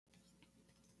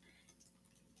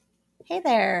Hey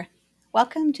there.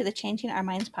 Welcome to the Changing Our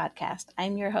Minds podcast.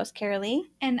 I'm your host, Carolee.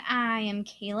 And I am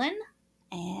Kaylin.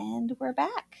 And we're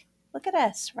back. Look at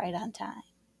us, right on time.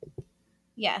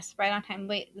 Yes, right on time.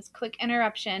 Wait, this quick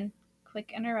interruption.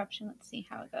 Let's see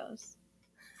how it goes.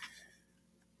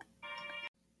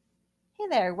 Hey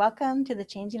there. Welcome to the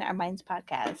Changing Our Minds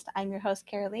podcast. I'm your host,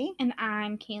 Carolee. And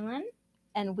I'm Kaylin.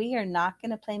 And we are not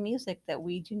going to play music that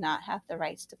we do not have the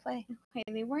rights to play. Okay,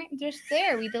 they weren't just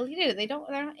there. We deleted it.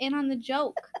 They're not in on the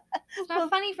joke. It's not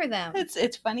funny for them.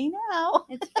 It's funny now.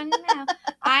 It's funny now.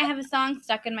 I have a song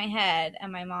stuck in my head, and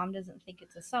my mom doesn't think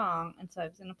it's a song, and so I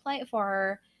was going to play it for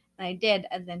her, and I did,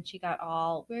 and then she got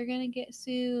all, we're going to get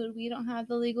sued. We don't have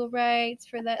the legal rights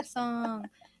for that song.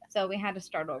 So we had to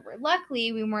start over.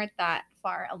 Luckily, we weren't that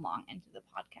far along into the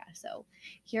podcast. So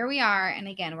here we are. And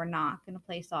again, we're not going to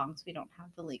play songs we don't have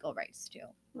the legal rights to.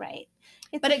 Right.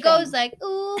 But it goes like,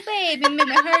 ooh, baby, make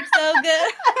me hurt so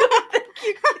good.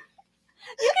 You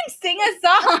can sing a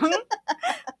song.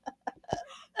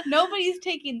 Nobody's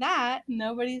taking that.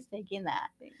 Nobody's taking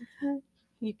that.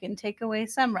 You can take away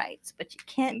some rights, but you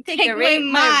can't take away away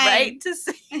my right to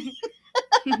sing.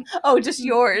 Oh, just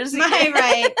yours. My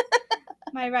right.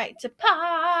 My right to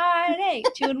party.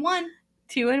 2 and 1.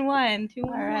 2 and 1. 2 and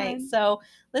All right. 1. So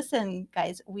listen,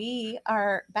 guys, we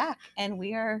are back and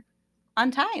we are on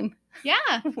time.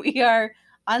 Yeah. We are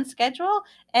on schedule.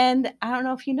 And I don't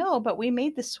know if you know, but we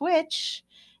made the switch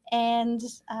and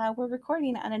we're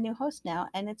recording on a new host now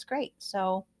and it's great.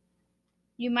 So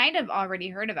you might have already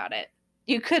heard about it.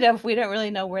 You could have. We don't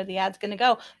really know where the ad's going to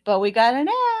go, but we got an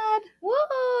ad. Woo!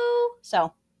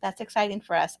 So that's exciting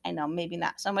for us. I know maybe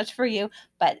not so much for you,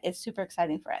 but it's super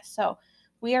exciting for us. So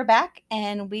we are back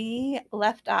and we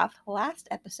left off last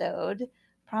episode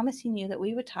promising you that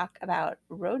we would talk about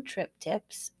road trip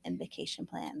tips and vacation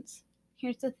plans.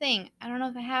 Here's the thing. I don't know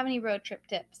if I have any road trip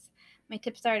tips. My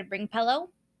tips are to bring pillow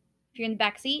if you're in the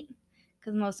back seat,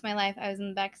 because most of my life I was in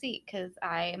the back seat because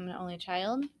I am an only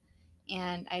child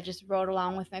and I just rode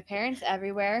along with my parents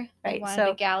everywhere they wanted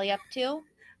to galley up to.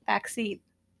 Back seat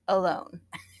alone.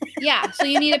 Yeah, so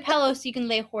you need a pillow so you can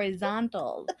lay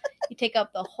horizontal. You take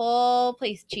up the whole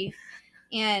place, Chief,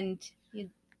 and you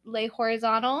lay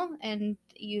horizontal and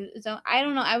I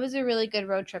don't know. I was a really good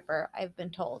road tripper, I've been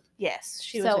told. Yes,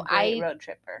 she was a great road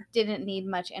tripper. Didn't need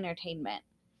much entertainment.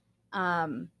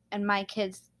 And my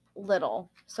kid's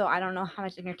little, so I don't know how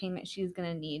much entertainment she's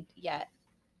going to need yet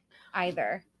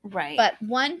either. Right. But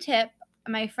one tip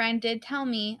my friend did tell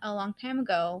me a long time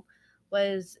ago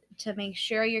was to make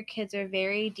sure your kids are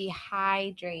very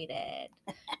dehydrated.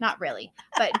 Not really,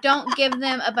 but don't give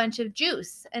them a bunch of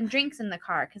juice and drinks in the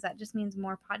car because that just means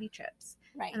more potty trips.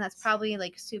 Right. And that's probably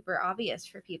like super obvious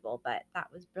for people, but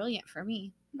that was brilliant for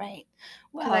me. Right.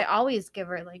 Well, I always give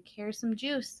her like, here's some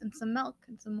juice and some milk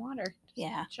and some water.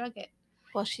 Just chug it.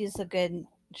 Well, she's a good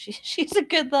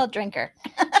little drinker.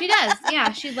 She does.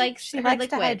 Yeah, she likes to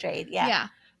hydrate. Yeah.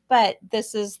 But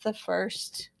this is the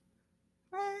first.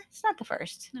 It's not the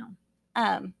first. No.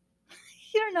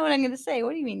 You don't know what I'm going to say.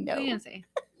 What do you mean no? What are you going to say?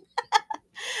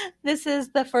 This is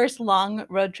the first long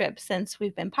road trip since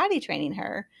we've been potty training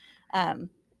her.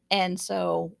 And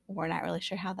so we're not really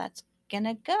sure how that's going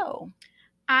to go.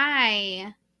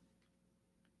 I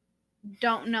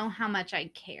don't know how much I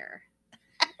care.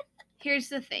 Here's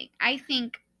the thing. I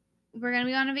think we're going to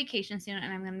be on a vacation soon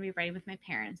and I'm going to be riding with my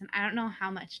parents. And I don't know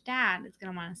how much Dad is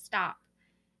going to want to stop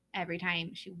every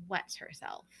time she wets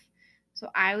herself. So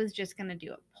I was just going to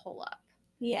do a pull-up.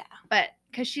 Yeah. But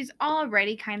because she's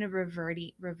already kind of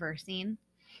reversing.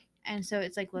 And so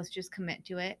it's like, let's just commit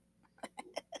to it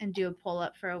and do a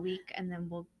pull-up for a week and then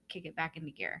we'll kick it back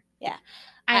into gear. Yeah.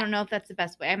 I don't know if that's the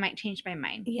best way. I might change my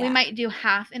mind. Yeah. We might do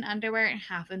half in underwear and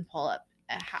half in pull-up.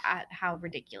 How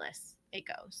ridiculous it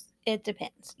goes. It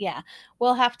depends. Yeah.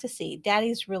 We'll have to see.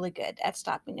 Daddy's really good at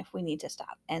stopping if we need to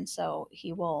stop. And so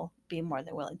he will be more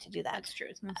than willing to do that. That's true.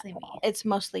 It's mostly me. It's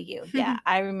mostly you. Yeah.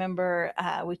 I remember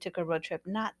we took a road trip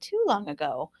not too long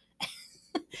ago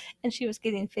and she was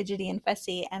getting fidgety and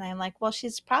fussy. And I'm like, well,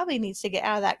 she's probably needs to get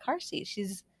out of that car seat.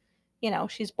 She's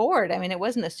bored. I mean, it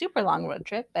wasn't a super long road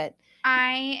trip, but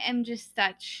I am just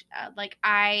such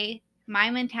my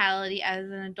mentality as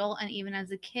an adult and even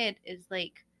as a kid is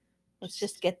like, let's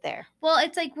just get there. Well,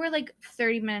 it's like we're like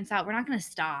 30 minutes out. We're not going to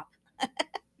stop.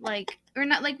 Like we're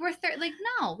not like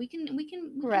no, we can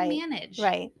manage.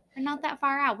 Right. We're not that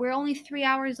far out. We're only 3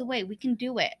 hours away. We can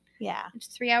do it. Yeah. It's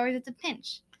 3 hours. It's a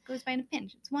pinch. It goes by in a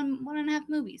pinch. It's one and a half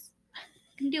movies.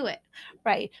 Can do it.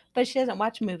 Right. But she doesn't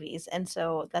watch movies, and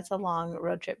so that's a long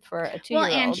road trip for a 2-year-old.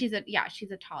 Well, and she's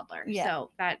a toddler. Yeah. So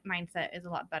that mindset is a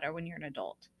lot better when you're an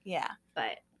adult. Yeah.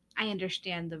 But I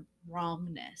understand the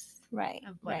wrongness Right,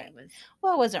 of what right. it was.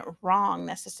 Well, it wasn't wrong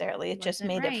necessarily. It just Wasn't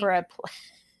made it right. for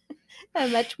a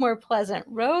much more pleasant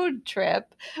road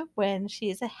trip when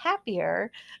she's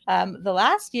happier. The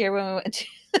last year when we went to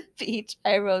the beach,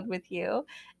 I rode with you,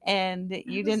 and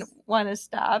you It didn't was want to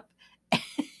stop,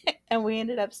 and we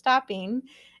ended up stopping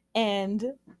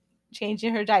and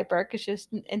changing her diaper because she was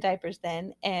in diapers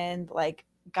then, and like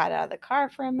got out of the car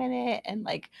for a minute and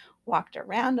like walked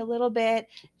around a little bit.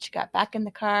 She got back in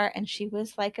the car and she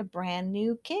was like a brand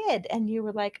new kid, and you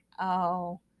were like,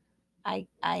 "Oh, I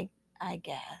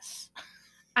guess."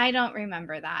 I don't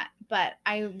remember that, but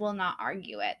I will not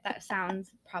argue it. That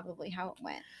sounds probably how it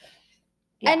went.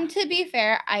 Yeah. And to be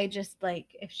fair, I just like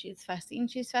if she's fussing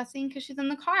because she's in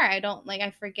the car. I don't like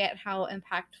I forget how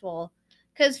impactful.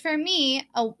 Because for me,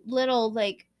 a little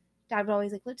like dad would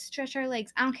always like, let's stretch our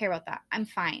legs. I don't care about that. I'm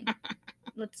fine.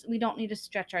 We don't need to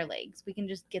stretch our legs. We can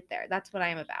just get there. That's what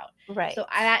I'm about. Right. So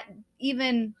that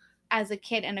even as a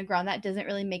kid and a grown, that doesn't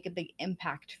really make a big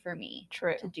impact for me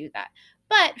True. to do that.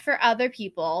 But for other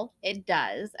people, it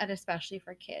does, and especially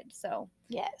for kids. So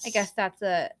Yes. I guess that's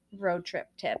a road trip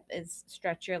tip is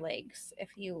stretch your legs if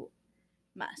you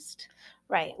must.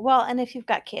 Right. Well, and if you've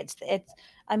got kids,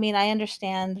 I mean, I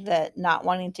understand that not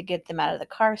wanting to get them out of the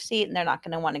car seat and they're not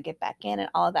going to want to get back in and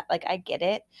all of that. Like, I get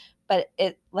it, but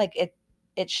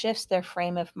it shifts their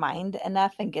frame of mind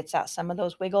enough and gets out some of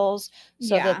those wiggles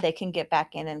so Yeah. that they can get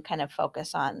back in and kind of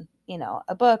focus on,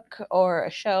 a book or a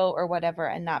show or whatever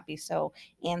and not be so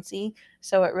antsy.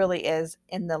 So it really is,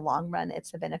 in the long run,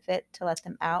 it's a benefit to let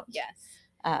them out. Yes.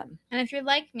 Um, And if you're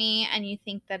like me and you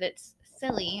think that it's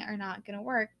silly or not going to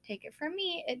work, take it from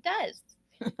me. It does.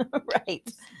 right.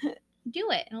 Just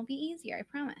do it. It'll be easier. I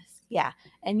promise. Yeah.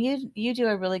 And you do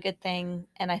a really good thing.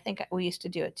 And I think we used to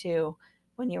do it too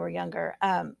when you were younger.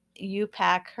 You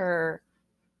pack her,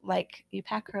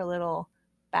 a little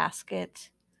basket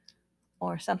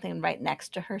or something right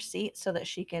next to her seat so that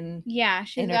she can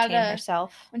she's entertain got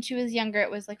herself. When she was younger,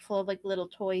 it was like full of like little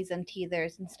toys and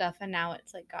teethers and stuff, and now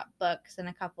it's like got books and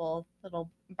a couple little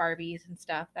Barbies and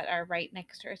stuff that are right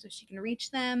next to her, so she can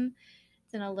reach them.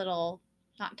 It's in a little,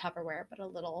 not Tupperware, but a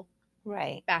little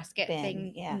Right. basket Bin,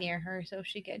 thing yeah. near her, so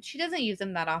she doesn't use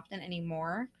them that often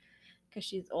anymore because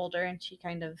she's older and she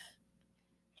kind of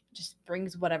just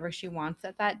brings whatever she wants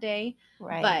at that day.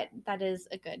 Right. But that is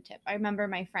a good tip. I remember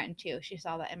my friend too. She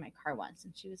saw that in my car once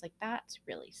and she was like, "That's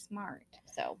really smart."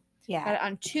 So Yeah. got it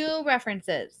on 2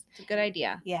 references. It's a good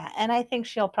idea. Yeah. And I think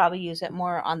she'll probably use it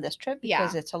more on this trip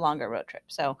because Yeah. it's a longer road trip.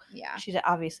 So Yeah. she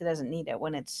obviously doesn't need it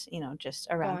when it's, just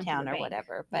around Going to town the or bank.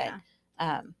 whatever. But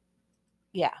Yeah.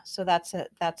 yeah, so that's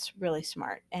really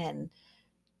smart. And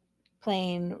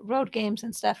playing road games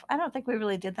and stuff, I don't think we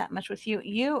really did that much with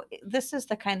you. This is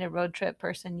the kind of road trip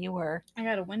person you were. I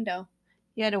got a window.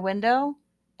 You had a window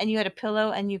and you had a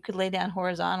pillow and you could lay down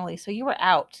horizontally, so you were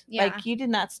out. Yeah. Like, you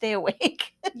did not stay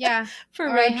awake. Yeah. For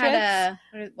or road I had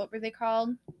trips. what were they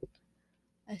called?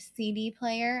 A CD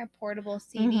player, a portable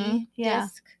CD Yeah.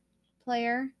 disc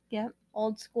player. Yep.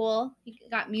 Old school. You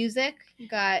got music, you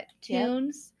got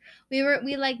tunes. Yep.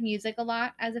 We like music a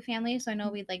lot as a family, so I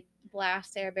know we'd like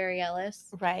blast Sarah Barry Ellis.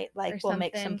 Right. Like, we'll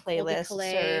make some playlists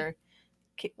or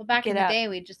well, back in the day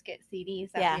we'd just get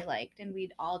CDs that we liked and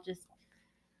we'd all just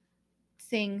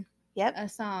sing a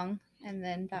song, and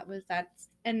then that's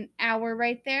an hour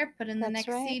right there. Put in the next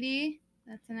CD.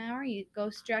 That's an hour. You go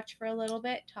stretch for a little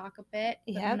bit, talk a bit,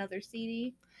 put another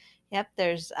CD. Yep,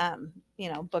 there's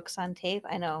books on tape.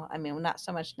 I mean, not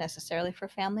so much necessarily for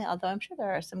family, although I'm sure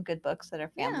there are some good books that are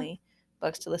family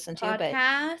books to listen to. But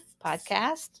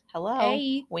podcast, hello,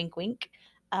 hey, wink, wink.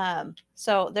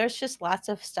 So there's just lots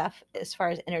of stuff as far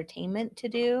as entertainment to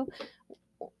do.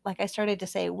 Like I started to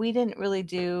say, we didn't really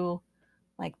do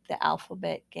like the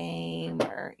alphabet game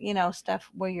or stuff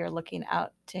where you're looking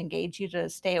out to engage you to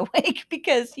stay awake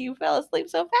because you fell asleep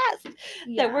so fast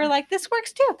that we're like, this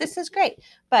works too, this is great.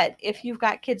 But if you've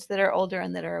got kids that are older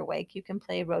and that are awake, you can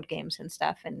play road games and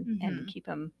stuff and keep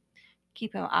them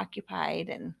occupied.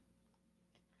 And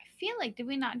I feel like, did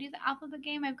we not do the alphabet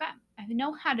game? I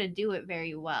know how to do it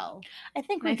very well. I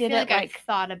think we did it like I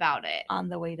thought about it on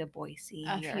the way to Boise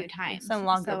a few times, some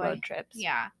longer road trips.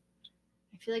 Yeah,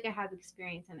 I feel like I have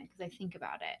experience in it because I think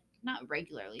about it. Not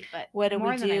regularly, but what do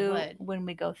more we than do I would. When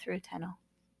we go through a tunnel?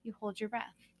 You hold your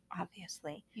breath.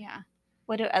 Obviously. Yeah.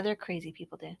 What do other crazy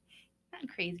people do? Not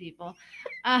crazy people.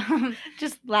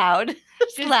 Just loud.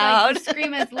 Just loud. Like,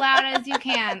 scream as loud as you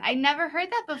can. I never heard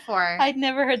that before. I'd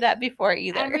never heard that before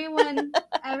either. Everyone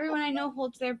I know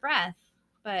holds their breath.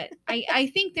 But I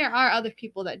think there are other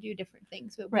people that do different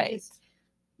things. But we just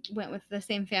went with the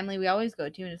same family we always go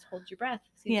to and just hold your breath.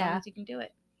 See as long as you can do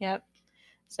it. Yep.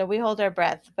 So we hold our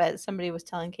breath, but somebody was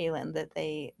telling Kaylin that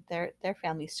their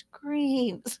family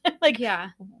screams. Like,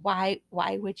 Yeah. why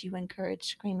would you encourage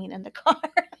screaming in the car?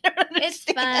 I don't It's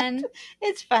understand. fun.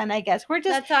 It's fun, I guess.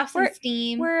 Let's off some we're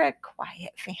steam. we're a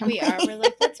quiet family. We are. We're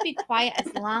like, let's be quiet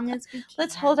as long as we can.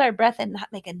 Let's hold our breath and not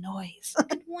make a noise.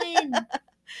 And win.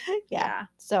 Yeah.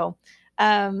 So,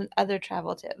 other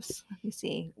travel tips. Let me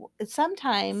see.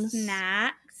 Sometimes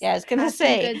Snacks. Yeah, I was gonna Have some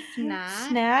say good snacks.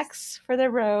 Snacks for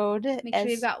the road. Make sure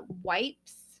you've got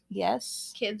wipes.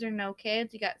 Yes. Kids or no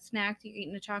kids, you got snacks. You're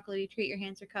eating a chocolatey treat. Your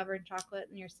hands are covered in chocolate,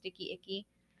 and you're sticky icky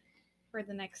for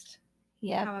the next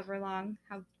however long.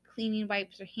 How cleaning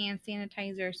wipes or hand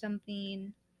sanitizer or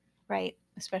something. Right,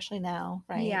 especially now.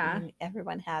 Right. Yeah. I mean,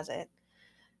 everyone has it.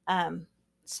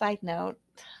 Side note.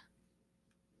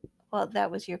 Well,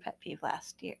 that was your pet peeve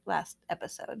last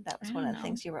episode. That was one of the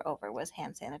things you were over was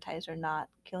hand sanitizer not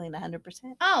killing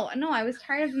 100%. Oh, no, I was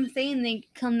tired of them saying they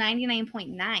kill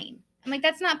 99.9. I'm like,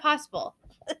 that's not possible.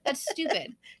 That's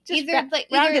stupid. Just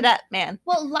round it up, man.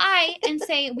 Well, lie and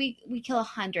say we kill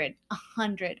 100,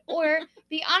 or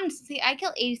be honest. See, I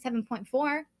kill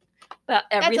 87.4. But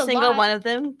every single one of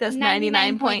them does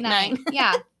 99.9.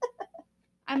 Yeah.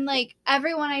 I'm like,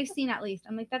 everyone I've seen at least.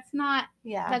 I'm like, that's not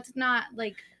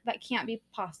like, that can't be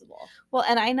possible. Well,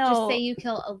 and I know. Just say you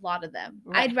kill a lot of them.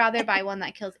 Right. I'd rather buy one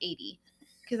that kills 80.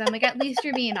 Because I'm like, at least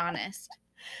you're being honest.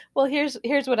 Well, here's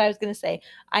what I was going to say.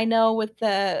 I know with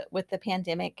the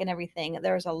pandemic and everything,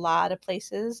 there was a lot of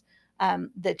places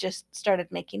that just started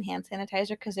making hand sanitizer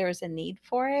because there was a need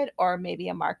for it or maybe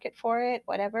a market for it,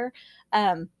 whatever.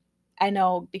 I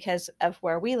know because of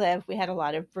where we live, we had a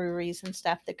lot of breweries and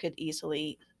stuff that could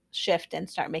easily shift and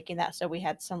start making that. So we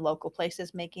had some local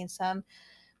places making some.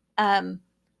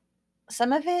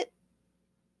 Some of it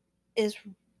is,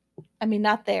 I mean,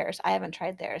 not theirs. I haven't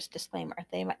tried theirs. Disclaimer.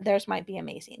 Theirs might be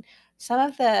amazing. Some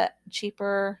of the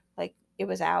cheaper, like it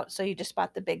was out, so you just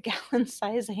bought the big gallon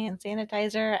size hand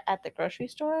sanitizer at the grocery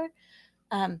store.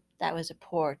 That was a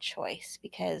poor choice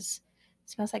because it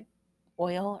smells like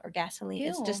oil or gasoline. Ew.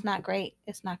 It's just not great.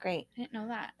 It's not great. I didn't know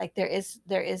that. Like there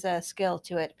is a skill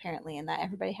to it apparently, and not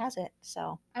everybody has it.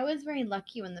 So I was very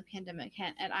lucky when the pandemic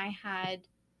hit, and I had.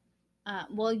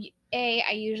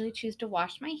 I usually choose to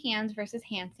wash my hands versus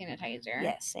hand sanitizer.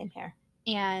 Yes, same here.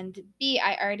 And B,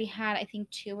 I already had, I think,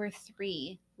 2 or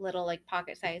 3 little, like,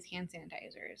 pocket-sized hand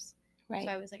sanitizers. Right.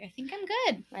 So I was like, I think I'm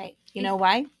good. Right. You know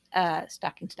why?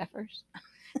 Stocking stuffers.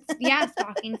 Yeah,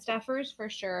 stocking stuffers for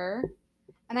sure.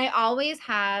 And I always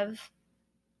have,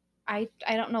 I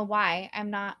don't know why.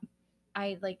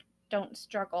 I, don't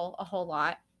struggle a whole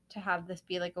lot to have this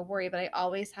be, like, a worry, but I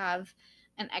always have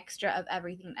an extra of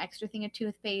everything, an extra thing of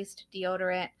toothpaste,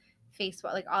 deodorant, face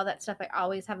wash, like all that stuff. I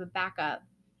always have a backup.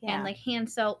 Yeah. And like hand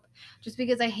soap, just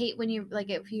because I hate when you like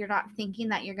if you're not thinking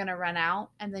that you're gonna run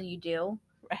out and then you do.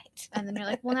 Right. And then you're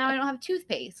like, well, now I don't have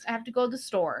toothpaste. I have to go to the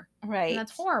store. Right. And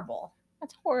that's horrible.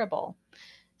 That's horrible.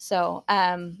 So,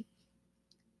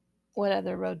 what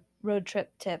other road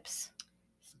trip tips?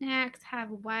 Snacks,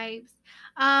 have wipes.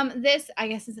 This I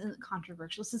guess isn't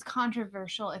controversial. This is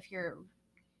controversial if you're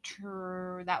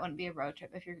that wouldn't be a road trip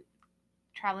if you're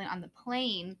traveling on the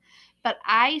plane, but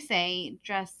I say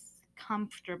dress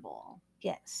comfortable.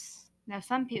 Yes. Now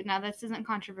this isn't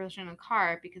controversial in a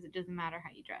car because it doesn't matter how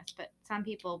you dress, but some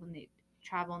people when they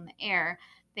travel in the air,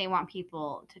 they want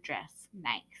people to dress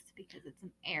nice because it's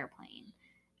an airplane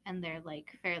and they're like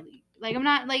fairly, like I'm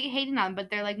not like hating on them,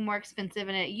 but they're like more expensive,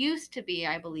 and it used to be,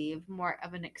 I believe, more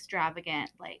of an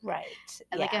extravagant like right,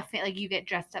 like like you get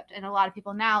dressed up, and a lot of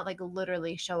people now like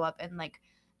literally show up in like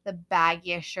the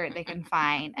baggiest shirt they can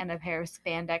find and a pair of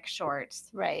spandex shorts,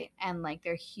 right, and like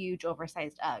they're huge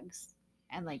oversized Uggs,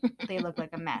 and like they look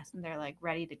like a mess, and they're like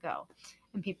ready to go,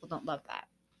 and people don't love that.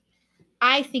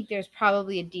 I think there's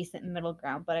probably a decent middle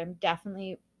ground, but I'm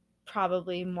definitely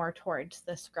probably more towards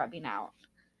the scrubbing out.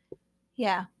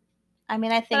 Yeah. I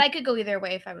mean, I think... But I could go either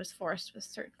way if I was forced with a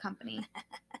certain company.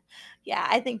 Yeah,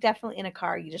 I think definitely in a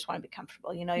car, you just want to be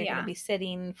comfortable. You know, you're going to be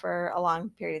sitting for a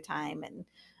long period of time. And,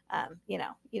 you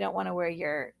know, you don't want to wear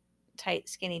your tight,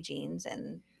 skinny jeans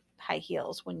and high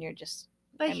heels when you're just...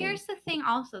 But here's the thing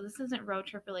also. This isn't road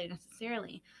trip related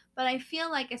necessarily. But I feel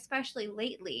like, especially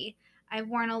lately, I've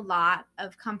worn a lot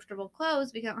of comfortable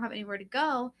clothes because I don't have anywhere to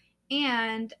go.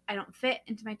 And I don't fit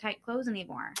into my tight clothes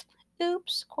anymore.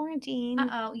 Oops, quarantine.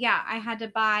 Yeah, I had to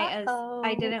buy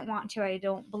I didn't want to. I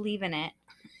don't believe in it.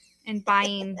 And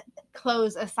buying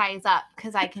clothes a size up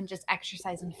because I can just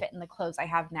exercise and fit in the clothes I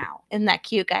have now. Isn't that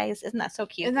cute, guys? Isn't that so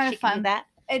cute? Isn't that fun?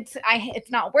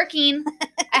 It's not working.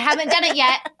 I haven't done it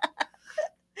yet.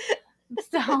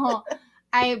 So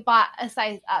I bought a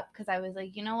size up because I was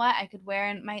like, you know what? I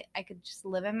could just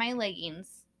live in my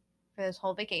leggings for this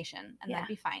whole vacation and Yeah. that'd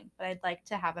be fine. But I'd like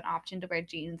to have an option to wear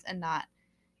jeans and not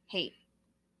hate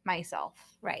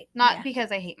myself. Right. Not Yeah.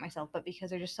 because I hate myself, but because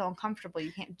they're just so uncomfortable.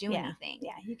 You can't do anything.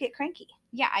 Yeah. You get cranky.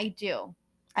 Yeah, I do.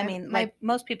 I mean, like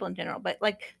most people in general, but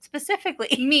like specifically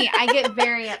me, I get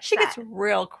very upset. She gets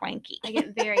real cranky. I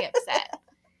get very upset.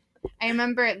 I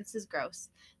remember, this is gross.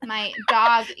 My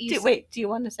dog used do you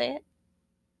want to say it?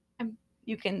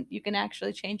 You can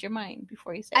actually change your mind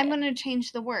before you say I'm it. gonna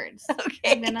change the words.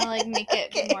 Okay. I'm gonna like make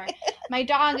it more. My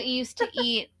dog used to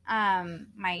eat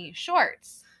my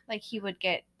shorts. Like he would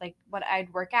get like what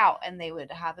I'd work out and they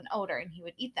would have an odor and he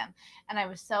would eat them. And I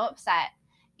was so upset.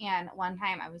 And one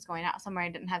time I was going out somewhere, I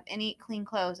didn't have any clean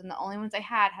clothes and the only ones I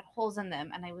had holes in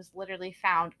them, and I was literally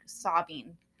found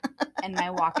sobbing in my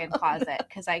walk-in closet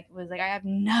because I was like, I have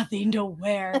nothing to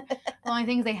wear. The only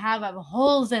things they have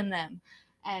holes in them.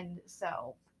 And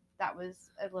so that was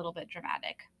a little bit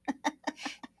dramatic.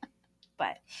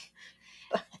 but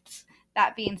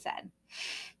that being said,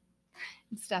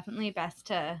 it's definitely best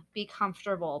to be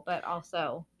comfortable, but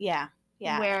also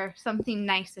wear something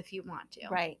nice if you want to.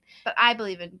 Right. But I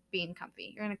believe in being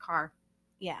comfy. You're in a car.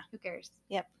 Yeah. Who cares?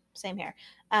 Yep. Same here.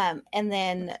 And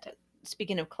then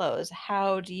speaking of clothes,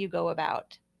 how do you go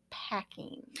about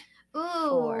packing?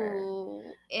 Ooh,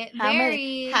 it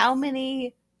varies. How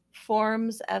many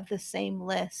forms of the same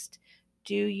list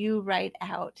do you write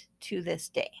out to this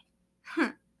day?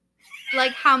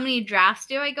 Like how many drafts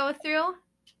do I go through?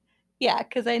 Yeah,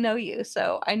 because I know you,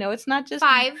 so I know it's not just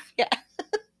 5. Yeah.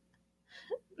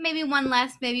 Maybe one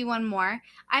less, maybe one more.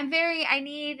 I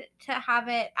need to have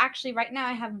it. Actually, right now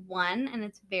I have one, and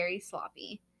it's very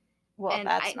sloppy. Well, and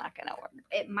that's not going to work.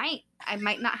 It might. I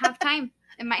might not have time.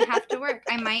 It might have to work.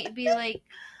 I might be like,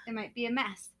 it might be a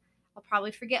mess. I'll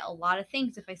probably forget a lot of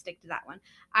things if I stick to that one.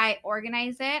 I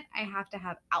organize it. I have to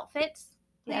have outfits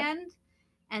planned. Yep.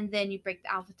 And then you break the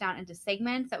outfits down into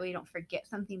segments. That way you don't forget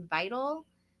something vital.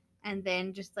 And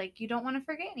then just like, you don't want to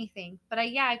forget anything. But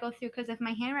I go through, because if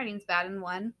my handwriting's bad in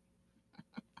one,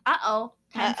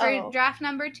 time for draft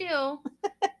number 2.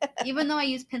 Even though I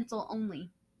use pencil only.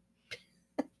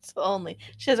 So only.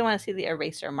 She doesn't want to see the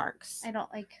eraser marks. I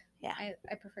don't like, I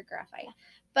prefer graphite.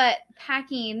 But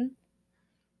packing,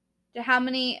 how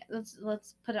many,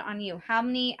 let's put it on you. How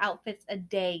many outfits a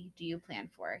day do you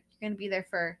plan for? You're going to be there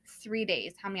for 3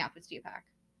 days. How many outfits do you pack?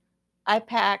 I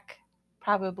pack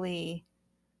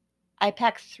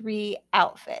 3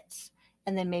 outfits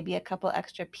and then maybe a couple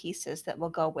extra pieces that will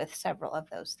go with several of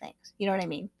those things. You know what I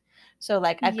mean? So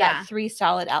like I've got 3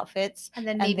 solid outfits. And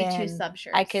then maybe 2 sub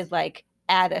shirts. I could like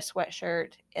add a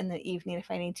sweatshirt in the evening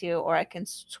if I need to, or I can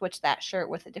switch that shirt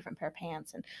with a different pair of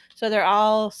pants. And so they're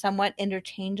all somewhat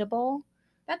interchangeable.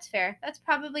 That's fair. That's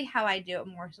probably how I do it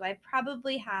more. So I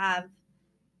probably have,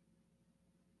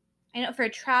 I know for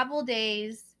travel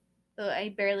days,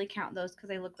 I barely count those because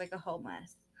I look like a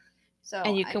homeless. So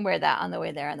and you can wear that on the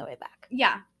way there and the way back.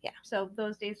 Yeah. So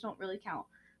those days don't really count.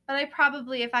 But I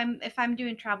probably, if I'm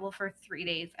doing travel for 3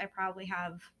 days, I probably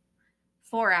have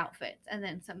 4 outfits and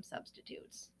then some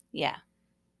substitutes. Yeah.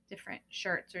 Different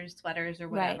shirts or sweaters or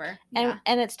whatever. Right.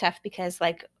 And it's tough because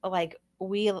like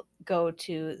we go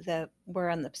to we're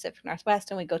on the Pacific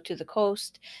Northwest and we go to the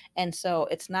coast, and so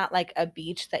it's not like a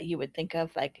beach that you would think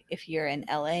of like if you're in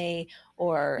LA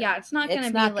or it's not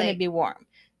going to be warm.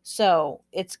 So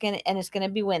it's gonna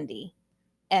be windy.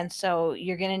 And so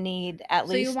you're going to need at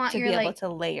least to be able to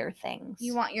layer things.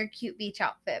 You want your cute beach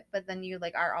outfit, but then you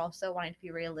are also wanting to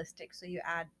be realistic. So you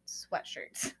add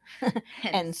sweatshirts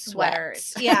and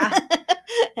sweaters. Yeah.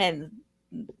 And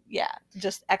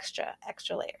just extra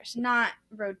layers. Not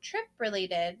road trip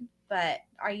related, but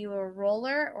are you a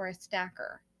roller or a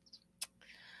stacker?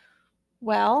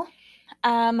 Well,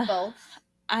 both.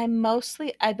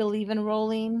 I believe in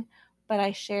rolling, but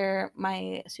I share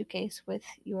my suitcase with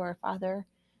your father.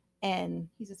 And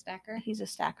he's a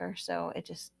stacker, so it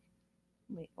just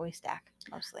we stack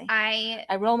mostly. I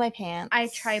roll my pants. I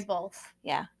try both.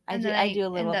 Yeah, I do a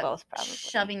little of both, probably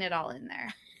shoving it all in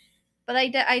there. But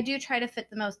I do try to fit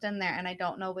the most in there, and I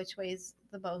don't know which way's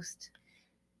the most.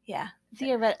 Yeah,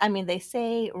 I mean, they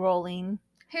say rolling.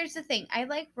 Here's the thing. I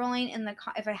like rolling in the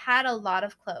if I had a lot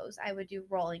of clothes, I would do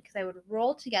rolling because I would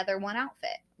roll together one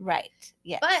outfit. Right.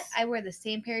 Yes. But I wear the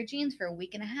same pair of jeans for a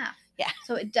week and a half. Yeah.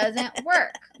 So it doesn't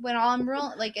work when all I'm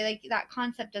rolling. Like that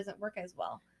concept doesn't work as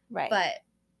well. Right. But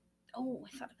I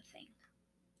thought of a thing.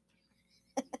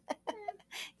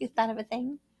 You thought of a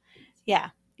thing? Yeah.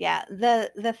 Yeah.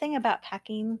 The thing about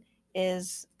packing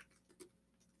is,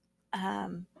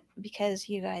 because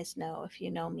you guys know, if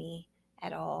you know me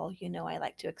at all. You know, I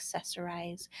like to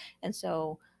accessorize. And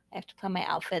so I have to plan my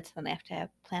outfits, then I have to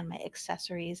plan my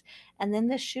accessories. And then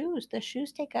the shoes. The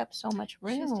shoes take up so much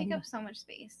Shoes take room. up so much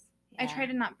space. I Yeah. try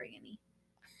to not bring any.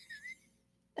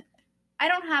 I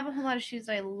don't have a whole lot of shoes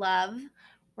that I love.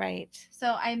 Right.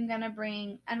 So I'm going to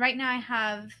bring, and right now I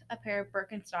have a pair of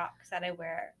Birkenstocks that I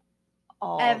wear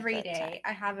All every the day. time.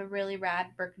 I have a really rad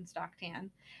Birkenstock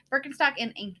tan. Birkenstock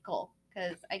in ankle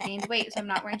because I gained weight, so I'm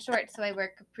not wearing shorts. So I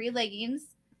wear capri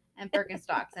leggings and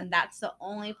Birkenstocks, and that's the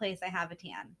only place I have a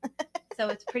tan. So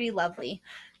it's pretty lovely.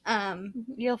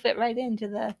 You'll fit right into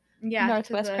the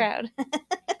Northwest crowd.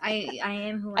 I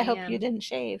am who I I hope am. you didn't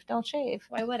shave. Don't shave.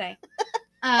 Why would I?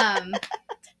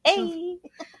 Hey.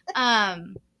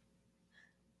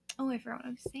 Oh, I forgot what I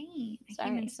was saying. I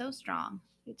came in so strong.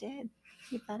 You did.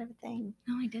 You thought of a thing.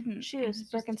 No, I didn't.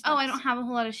 Shoes, Birkenstocks. Oh, I don't have a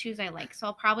whole lot of shoes I like, so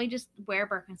I'll probably just wear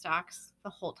Birkenstocks the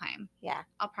whole time. Yeah.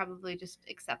 I'll probably just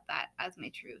accept that as my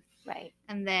truth. Right.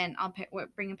 And then I'll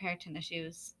bring a pair of tennis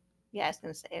shoes. Yeah, I was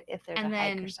going to say, if there's and a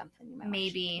hike or something, you might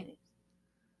maybe,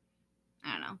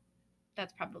 I don't know.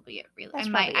 That's probably it, really. That's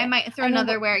I might throw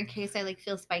another wear in case I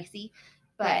feel spicy,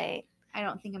 but I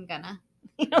don't think I'm gonna.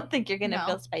 You don't think you're gonna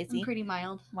feel spicy? I'm pretty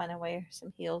mild. Want to wear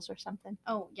some heels or something?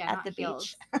 Oh yeah, at the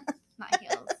heels. beach. Not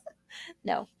heels.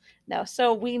 No.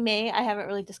 So we may. I haven't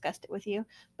really discussed it with you,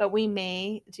 but we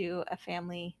may do a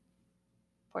family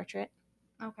portrait.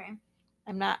 Okay.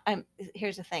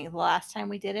 Here's the thing. The last time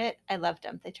we did it, I loved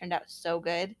them. They turned out so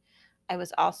good. I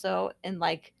was also in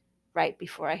right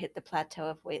before I hit the plateau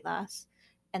of weight loss.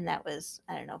 And that was,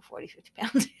 I don't know, 40, 50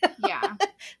 pounds. Yeah.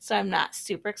 So I'm not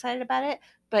super excited about it.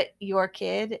 But your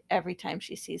kid, every time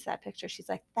she sees that picture, she's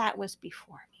like, that was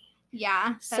before me.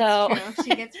 Yeah, that's true.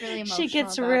 She gets really emotional. She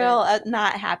gets real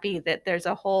not happy that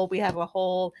we have a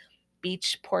whole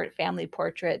family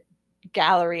portrait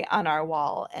gallery on our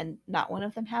wall, and not one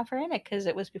of them have her in it because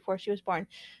it was before she was born.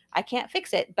 I can't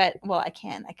fix it, but I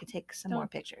can. I could take some more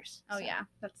pictures. Oh, so. Yeah,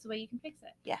 that's the way you can fix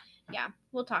it. Yeah. Yeah,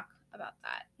 we'll talk about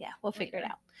that. Yeah, we'll figure it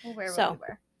out. We'll wear what we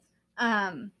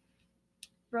wear.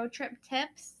 Road trip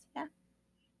tips. Yeah.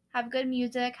 Have good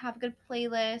music, have a good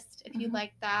playlist. If you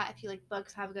like that, if you like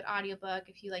books, have a good audiobook.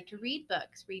 If you like to read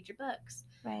books, read your books.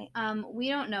 Right. We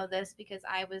don't know this because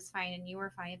I was fine and you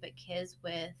were fine, but kids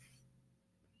with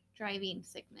driving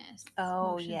sickness.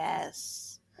 Oh,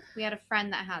 yes. We had a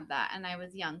friend that had that, and I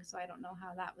was young, so I don't know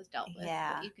how that was dealt with.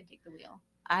 Yeah. But you can take the wheel.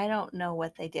 I don't know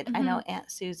what they did. I know Aunt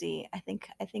Susie. I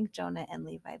think Jonah and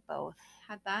Levi both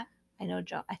had that. I know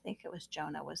I think it was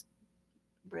Jonah was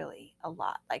really a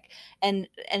lot, and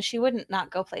she wouldn't not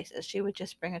go places. She would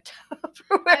just bring a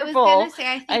Tupperware bowl. I was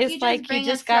gonna say, I think you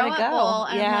just gotta go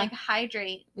and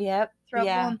hydrate. Yep. Throw bowl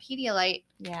and Pedialyte.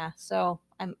 Yeah. So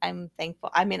I'm thankful.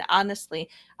 I mean, honestly,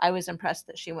 I was impressed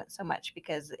that she went so much,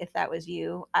 because if that was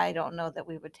you, I don't know that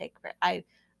we would take her.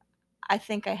 I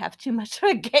think I have too much of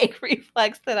a gag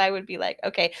reflex that I would be like,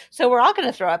 okay, so we're all going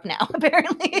to throw up now,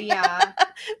 apparently. Yeah.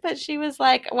 But she was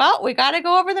like, well, we got to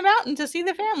go over the mountain to see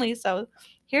the family. So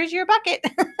here's your bucket.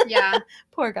 Yeah.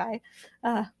 Poor guy.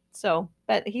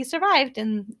 But he survived,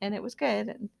 and it was good.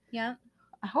 And yeah.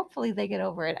 Hopefully they get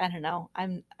over it. I don't know. I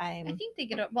think they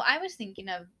get over. Well, I was thinking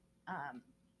of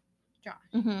Josh.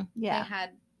 Mm-hmm, yeah.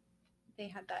 They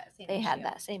had that same issue. They had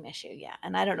that same issue, yeah.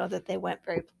 And I don't know that they went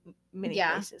very many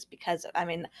places because I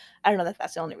don't know that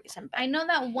that's the only reason. But I know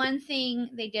that one thing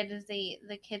they did is the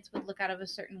kids would look out of a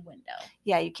certain window.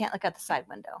 Yeah, you can't look out the side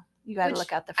window. You got to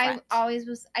look out the front. I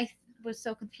was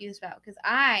so confused about, because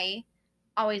I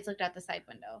always looked out the side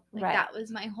window. That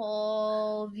was my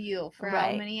whole view for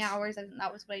how many hours.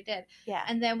 That was what I did. Yeah.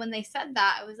 And then when they said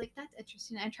that, I was like, that's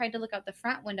interesting. I tried to look out the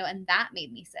front window, and that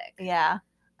made me sick. Yeah.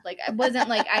 I wasn't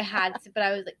like I had to, but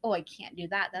I was like, oh, I can't do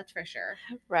that. That's for sure.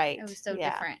 Right. It was so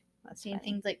different. That's seeing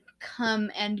things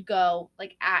come and go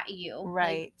at you.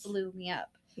 Right. Blew me up.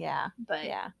 Yeah. But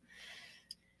yeah.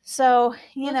 So,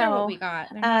 those are what we got.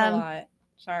 I had a lot.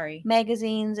 Sorry.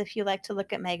 Magazines. If you like to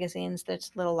look at magazines, that's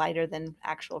a little lighter than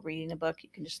actual reading a book. You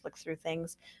can just look through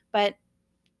things. But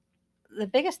the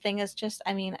biggest thing is just,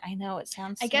 I know it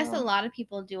sounds I guess a lot of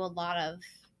people do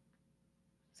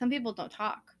some people don't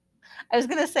talk. I was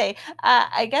gonna say,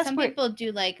 I guess some people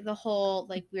do the whole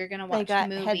we're gonna watch. They got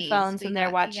movies. headphones and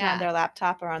they're watching on their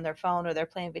laptop or on their phone, or they're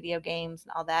playing video games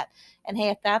and all that. And hey,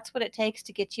 if that's what it takes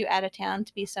to get you out of town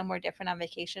to be somewhere different on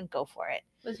vacation, go for it.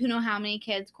 With who know how many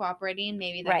kids cooperating,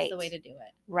 maybe that's the way to do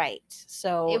it. Right.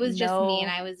 So it was just me,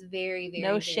 and I was very, very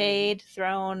no shade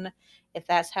thrown. If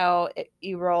that's how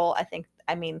you roll, I think.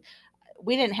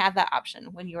 We didn't have that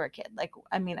option when you were a kid.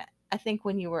 I think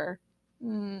when you were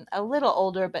a little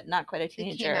older, but not quite a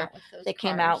teenager, they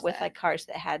came out with cars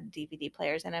that had DVD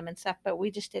players in them and stuff, but we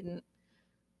just didn't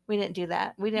We didn't do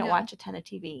that. We didn't No. watch a ton of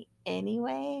TV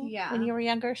anyway Yeah. when you were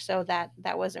younger, so that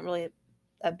wasn't really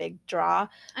a big draw.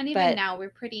 And even But now, we're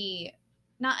pretty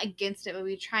not against it, but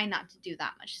we try not to do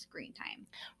that much screen time.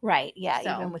 right, yeah,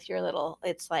 So. even with your little,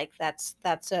 it's like that's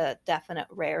a definite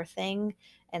rare thing.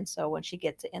 And so when she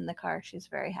gets it in the car, she's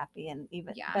very happy. And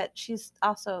even, Yeah. but she's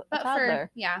also a But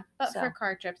toddler. for So,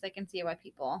 car trips, I can see why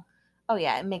people oh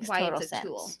yeah, it makes why total it's a sense.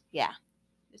 tool. Yeah,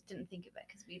 Just didn't think of it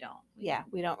because we don't. yeah,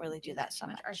 we don't really do that too so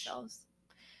much. ourselves.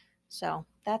 So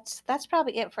that's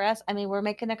probably it for us. I mean, we're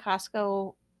making a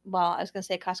Costco. Well, I was gonna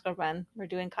say Costco run. We're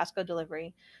doing Costco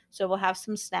delivery, so we'll have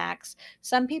some snacks.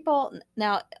 Some people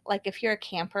now, like if you're a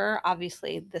camper,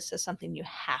 obviously this is something you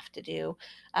have to do.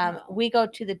 No. We go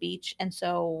to the beach, and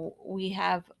so we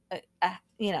have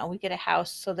we get a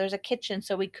house, so there's a kitchen,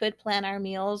 so we could plan our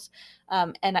meals.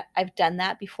 And I've done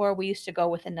that before. We used to go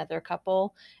with another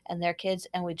couple and their kids,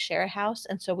 and we'd share a house,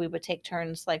 and so we would take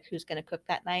turns, like who's going to cook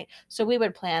that night. So we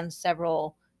would plan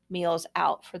several meals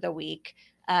out for the week.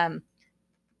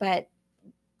 But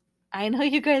I know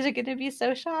you guys are going to be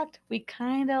so shocked. We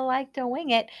kind of like to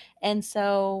wing it, and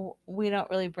so we don't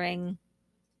really bring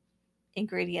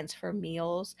ingredients for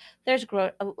meals.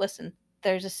 Listen,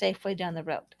 there's a Safeway down the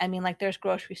road. I mean, like there's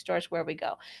grocery stores where we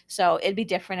go. So it'd be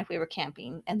different if we were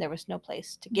camping and there was no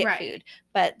place to get food.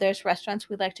 But there's restaurants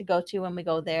we like to go to when we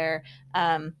go there.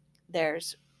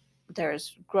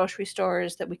 There's grocery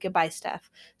stores that we could buy stuff.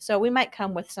 So we might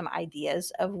come with some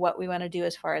ideas of what we want to do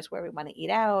as far as where we want to eat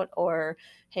out, or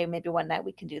hey, maybe one night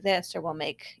we can do this, or we'll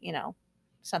make,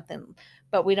 something,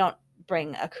 but we don't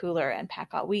bring a cooler and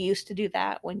pack all. We used to do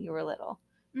that when you were little.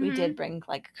 Mm-hmm. We did bring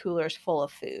like coolers full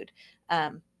of food.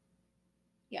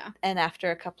 Yeah. And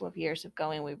after a couple of years of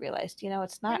going, we realized,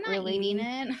 it's not really eating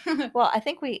it. Well, I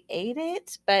think we ate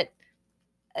it, but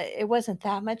it wasn't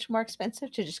that much more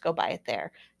expensive to just go buy it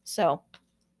there. So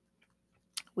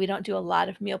we don't do a lot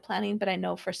of meal planning, but I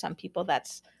know for some people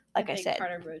that's, like I said,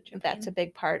 that's a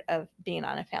big part of being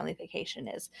on a family vacation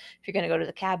is if you're going to go to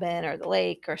the cabin or the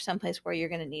lake or someplace where you're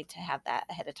going to need to have that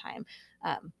ahead of time,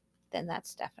 then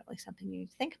that's definitely something you need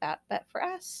to think about. But for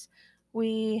us,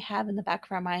 we have in the back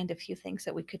of our mind a few things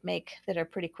that we could make that are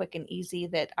pretty quick and easy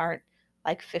that aren't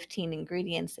like 15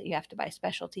 ingredients that you have to buy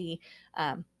specialty.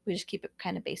 We just keep it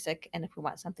kind of basic. And if we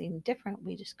want something different,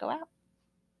 we just go out.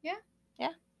 Yeah. Yeah.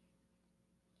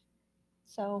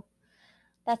 So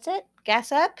that's it.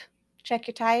 Gas up. Check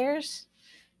your tires.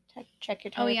 Check your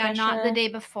tire pressure. Oh, yeah, not the day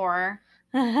before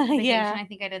vacation. Yeah. I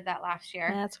think I did that last year.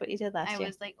 That's what you did last year. I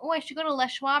was like, oh, I should go to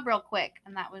Les Schwab real quick.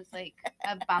 And that was like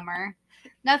a bummer.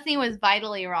 Nothing was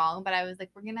vitally wrong, but I was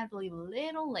like, we're going to have to leave a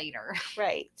little later.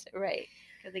 Right.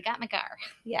 Because they got my car.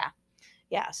 Yeah.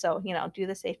 So, do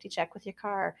the safety check with your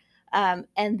car.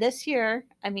 And this year,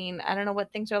 I mean, I don't know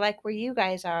what things are like where you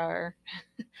guys are,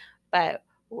 but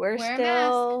we're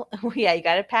still, yeah, you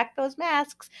got to pack those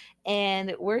masks.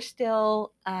 And we're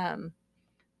still,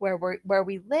 where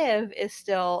we live is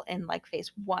still in like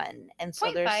phase 1. And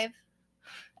so there's, I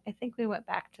think we went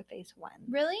back to phase 1.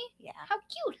 Really? Yeah. How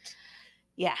cute.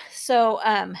 Yeah. So,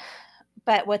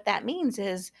 but what that means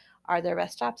is, are there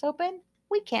rest stops open?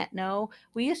 We can't know.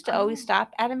 We used to always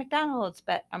stop at a McDonald's,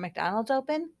 but are McDonald's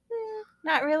open?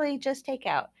 Not really, just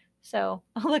takeout. So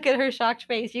look at her shocked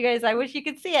face. You guys, I wish you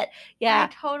could see it. Yeah.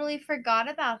 I totally forgot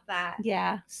about that.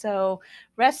 Yeah. So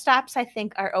rest stops, I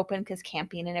think, are open because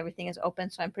camping and everything is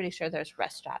open. So I'm pretty sure there's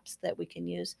rest stops that we can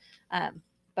use.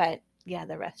 But yeah,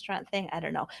 the restaurant thing, I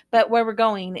don't know. But where we're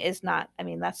going is not, I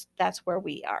mean, that's where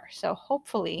we are. So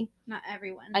hopefully, not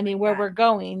everyone. I mean, where we're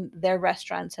going, their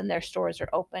restaurants and their stores are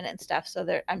open and stuff. So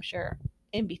I'm sure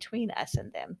in between us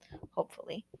and them,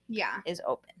 hopefully, is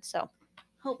open. So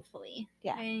hopefully.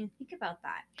 Yeah. I didn't think about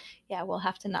that. Yeah, we'll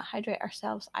have to not hydrate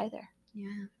ourselves either.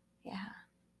 Yeah.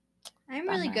 I'm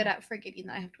really good at forgetting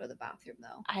that I have to go to the bathroom,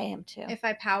 though. I am too. If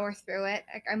I power through it,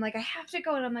 I'm like, I have to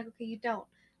go. And I'm like, okay, you don't.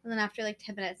 And then after like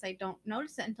 10 minutes, I don't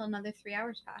notice it until another 3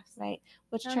 hours pass. Right.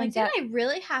 Which and turns I'm out. Did I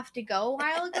really have to go a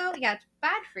while ago? Yeah, it's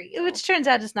bad for you. Which turns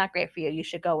out it's not great for you. You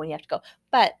should go when you have to go.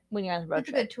 But when you're on the road it's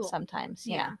trip, a good tool. sometimes,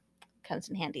 comes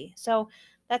in handy. So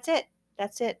that's it.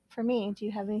 That's it for me. Do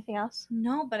you have anything else?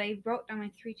 No, but I wrote down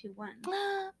my 3, 2, 1.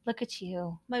 Look at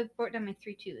you. I wrote down my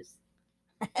 3 2s.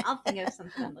 I'll think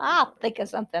of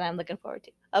something. I'm looking forward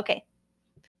to. Okay.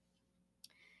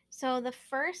 So the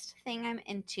first thing I'm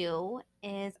into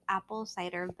is apple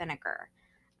cider vinegar.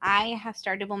 I have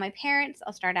started, my parents,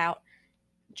 I'll start out,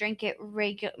 drink it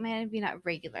maybe not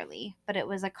regularly, but it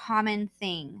was a common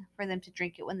thing for them to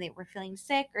drink it when they were feeling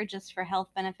sick or just for health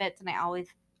benefits. And I always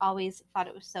thought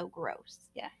it was so gross.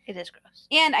 Yeah, it is gross.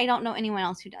 And I don't know anyone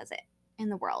else who does it in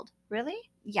the world. Really?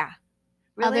 Yeah.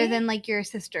 Other Really? than like your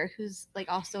sister, who's like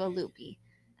also a loopy.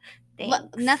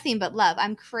 Thanks. Nothing but love.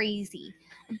 I'm crazy,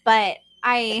 but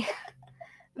I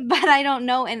don't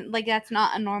know, and like that's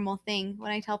not a normal thing.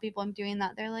 When I tell people I'm doing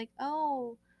that, they're like,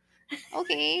 "Oh,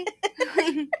 okay,"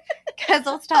 because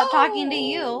I'll stop talking to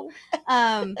you.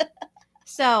 Oh.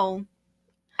 So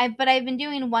I've been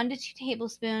doing 1 to 2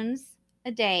 tablespoons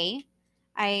a day.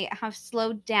 I have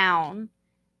slowed down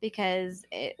because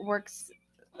it works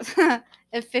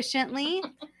efficiently,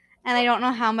 and I don't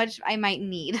know how much I might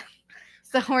need.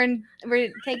 So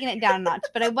we're taking it down a notch.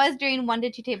 But I was doing 1 to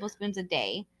 2 tablespoons a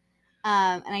day,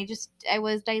 and I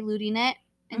was diluting it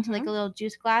into like a little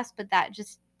juice glass, but that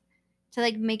just to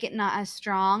like make it not as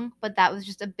strong. But that was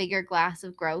just a bigger glass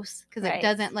of gross because it Right.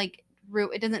 doesn't like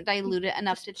it doesn't dilute it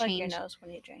enough Just to plug change. your nose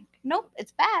when you drink. Nope,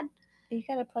 it's bad. You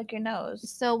gotta plug your nose.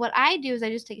 So what I do is I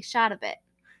just take a shot of it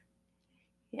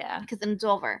Yeah. because then it's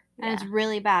over, and Yeah. it's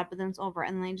really bad, but then it's over,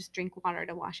 and then I just drink water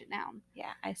to wash it down.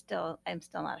 Yeah. I'm still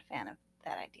not a fan of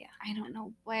that idea. I don't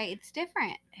know why it's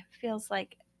different. It feels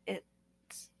like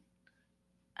it's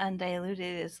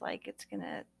undiluted is like it's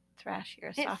gonna thrash your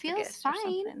esophagus feels fine. or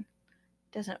something.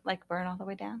 Doesn't like burn all the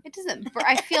way down. It doesn't.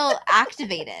 I feel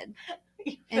activated.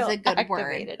 You Is feel a good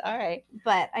activated. word. All right.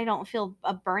 But I don't feel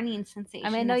a burning sensation. I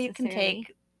mean, I know you can necessarily.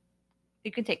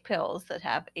 take pills that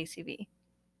have ACV.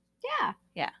 Yeah.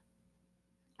 Yeah.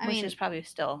 Which is probably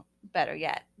still better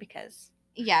yet because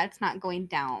yeah, it's not going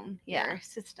down Yeah. your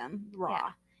system raw.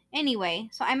 Yeah. Anyway,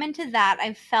 so I'm into that.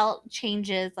 I've felt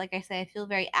changes. Like I say, I feel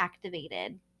very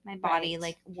activated. My body Right.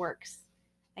 like works.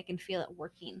 I can feel it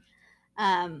working.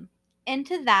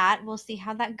 Into that, we'll see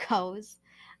how that goes.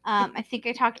 I think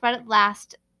I talked about it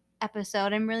last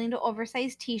episode. I'm really into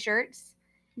oversized t-shirts.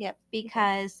 Yep.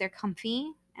 Because they're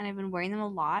comfy and I've been wearing them a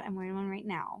lot. I'm wearing one right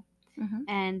now. Mhm.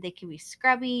 And they can be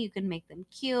scrubby. You can make them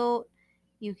cute.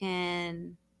 You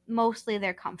can mostly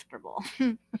they're comfortable.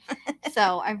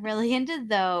 So I'm really into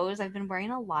those. I've been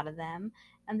wearing a lot of them.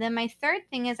 And then my third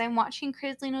thing is I'm watching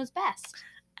Crisley Knows Best.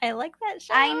 I like that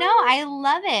show. I know. I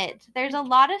love it. There's a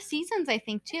lot of seasons, I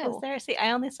think, too. Is there? See,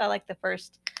 I only saw like the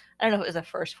first, I don't know if it was the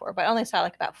first 4, but I only saw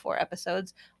like about 4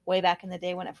 episodes way back in the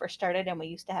day when it first started and we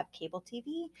used to have cable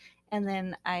TV. And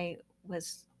then I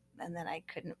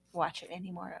couldn't watch it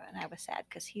anymore and I was sad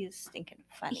because he's stinking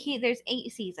funny. There's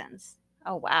 8 seasons.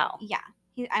 Oh, wow. Yeah.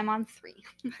 I'm on 3.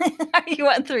 Are you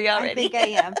on 3 already? I think I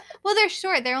am. Well, they're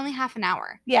short. They're only half an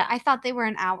hour. Yeah. I thought they were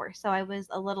an hour, so I was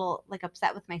a little like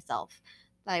upset with myself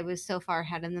that I was so far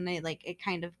ahead, and then it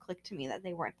kind of clicked to me that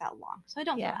they weren't that long, so I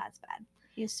don't feel as bad.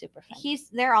 He's super funny.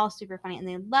 They're all super funny, and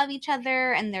they love each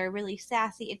other, and they're really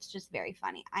sassy. It's just very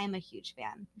funny. I am a huge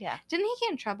fan. Yeah. Didn't he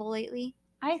get in trouble lately?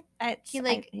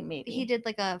 He did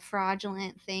like a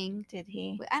fraudulent thing. Did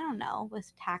he? I don't know,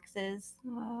 with taxes.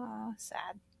 Oh,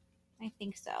 sad. I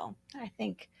think so. I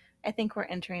think we're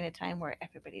entering a time where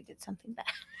everybody did something bad.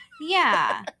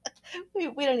 Yeah.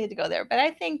 we don't need to go there, but I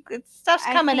think stuff's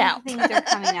coming out. Things are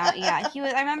coming out. Yeah.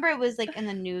 I remember it was like in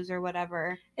the news or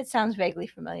whatever. It sounds vaguely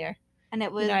familiar. And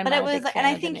it was, and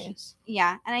I think,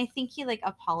 yeah, and I think he like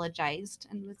apologized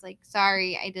and was like,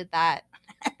 "Sorry, I did that."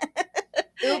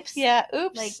 Oops. Yeah.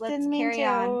 Oops. Like, let's didn't mean carry to,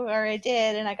 on. or I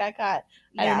did, and I got caught.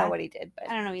 I don't know what he did, but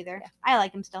I don't know either. Yeah. I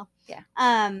like him still. Yeah.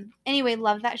 Anyway,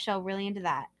 love that show. Really into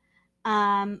that.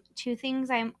 2 things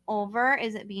I'm over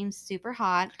is it being super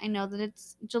hot. I know that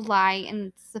it's July and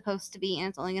it's supposed to be, and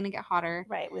it's only going to get hotter.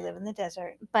 Right. We live in the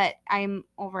desert. But I'm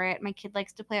over it. My kid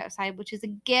likes to play outside, which is a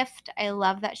gift. I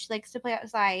love that she likes to play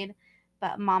outside,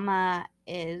 but Mama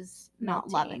is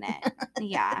not loving it.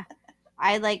 Yeah.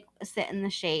 I like sit in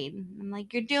the shade. I'm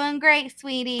like, "You're doing great,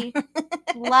 sweetie.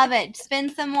 Love it.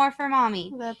 Spin some more for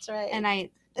Mommy." That's right. And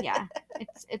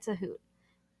it's a hoot.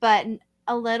 But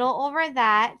a little over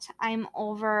that,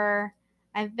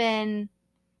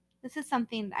 this is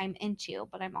something I'm into,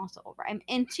 but I'm also over. I'm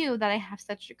into that I have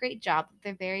such a great job.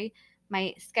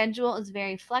 My schedule is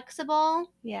very flexible.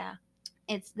 Yeah.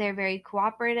 They're very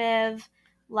cooperative.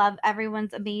 Love,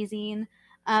 everyone's amazing.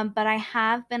 But I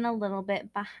have been a little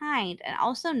bit behind. And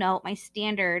also note my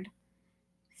standard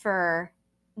for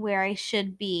where I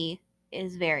should be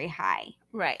is very high.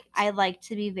 Right. I like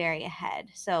to be very ahead.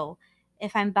 So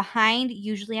if I'm behind,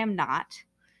 usually I'm not.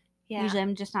 Yeah. Usually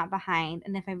I'm just not behind.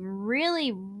 And if I'm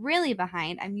really, really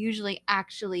behind, I'm usually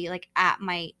actually like at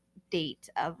my date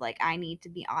of like I need to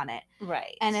be on it.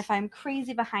 Right. And if I'm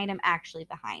crazy behind, I'm actually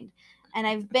behind. And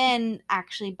I've been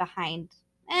actually behind.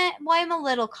 I'm a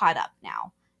little caught up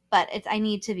now, but I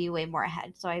need to be way more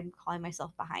ahead. So I'm calling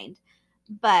myself behind.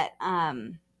 But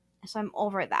so I'm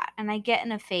over that. And I get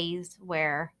in a phase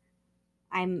where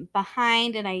I'm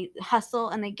behind and I hustle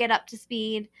and I get up to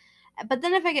speed. But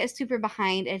then if I get super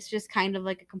behind, it's just kind of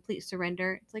like a complete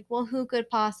surrender. It's like, well, who could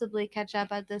possibly catch up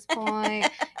at this point?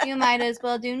 You might as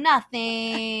well do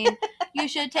nothing. You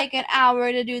should take an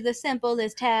hour to do the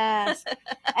simplest task.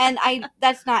 And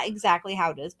that's not exactly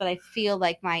how it is, but I feel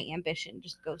like my ambition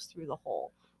just goes through the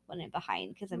hole when I'm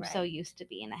behind because I'm so used to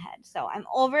being ahead. So I'm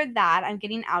over that. I'm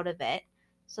getting out of it.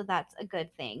 So that's a good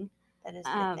thing. That is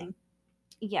a good thing.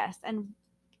 Yes. And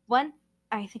one,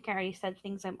 I think I already said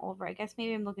things I'm over. I guess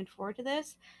maybe I'm looking forward to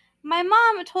this. My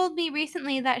mom told me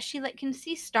recently that she can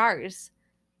see stars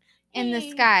in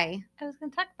the sky. I was going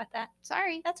to talk about that.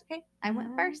 Sorry. That's okay. I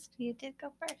went first. You did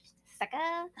go first.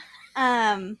 Sucker.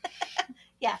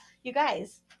 Yeah, you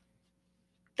guys.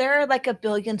 There are like a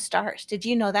billion stars. Did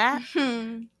you know that?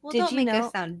 Well, don't make us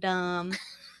sound dumb.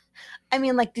 I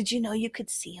mean, like, did you know you could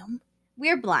see them?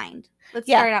 We're blind. Let's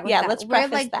start out with that. Let's We're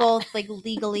that. both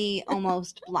legally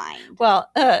almost blind.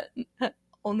 Well,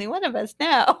 only one of us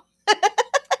now.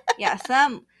 Yeah,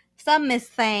 some Miss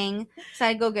Thing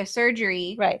decided to go get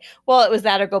surgery. Right. Well, it was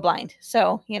that or go blind.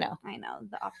 So, I know,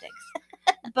 the optics.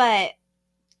 But,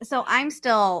 so I'm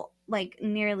still,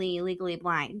 nearly legally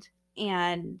blind.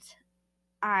 And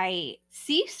I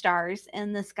see stars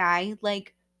in the sky,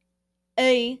 like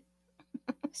a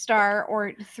star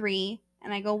or 3.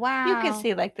 And I go, wow. You can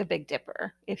see, the Big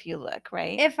Dipper if you look,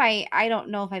 right? If I don't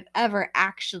know if I've ever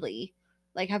actually,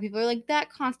 how people are like,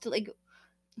 that constant,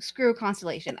 screw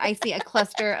constellation. I see a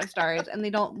cluster of stars, and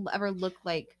they don't ever look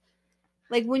like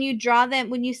when you draw them,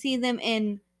 when you see them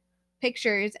in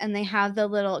pictures, and they have the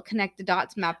little connected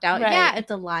dots mapped out. Right. Yeah,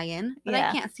 it's a lion, but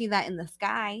I can't see that in the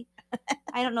sky.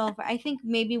 I don't know I think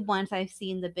maybe once I've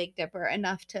seen the Big Dipper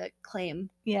enough to claim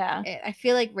it. I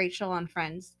feel like Rachel on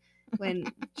Friends when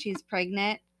she's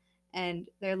pregnant. And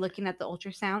they're looking at the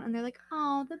ultrasound, and they're like,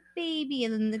 "Oh, the baby!"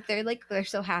 And then they're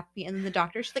so happy. And then the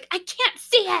doctor's like, "I can't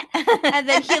see it." And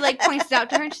then he points it out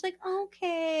to her, and she's like,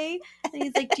 "Okay." And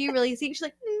he's like, "Do you really see it?" She's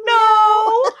like, "No."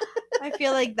 I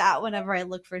feel like that whenever I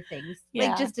look for things,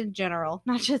 just in general,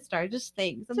 not just stars, just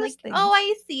things. I'm things. "Oh,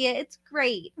 I see it. It's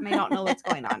great," and I don't know what's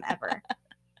going on ever.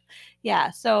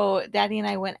 Yeah. So Daddy and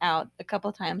I went out a couple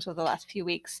of times over the last few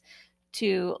weeks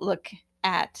to look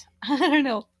at. I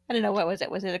don't know what was it.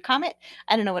 Was it a comet?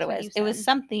 I don't know what it was. It was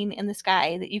something in the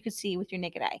sky that you could see with your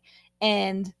naked eye.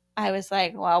 And I was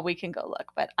like, well, we can go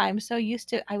look. But I'm so used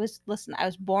to I was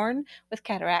born with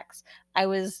cataracts. I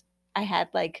had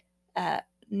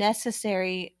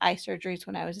necessary eye surgeries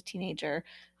when I was a teenager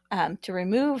to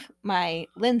remove my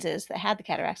lenses that had the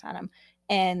cataracts on them.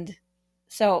 And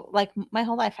so my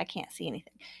whole life I can't see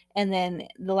anything. And then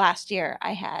the last year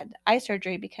I had eye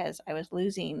surgery because I was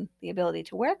losing the ability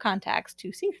to wear contacts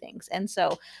to see things. And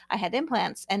so I had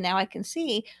implants, and now I can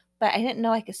see, but I didn't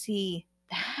know I could see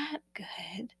that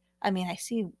good. I mean, I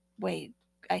see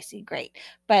great.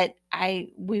 But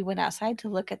we went outside to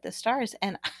look at the stars,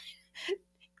 and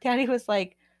Daddy was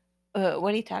like,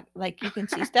 what are you talking? You can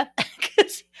see stuff?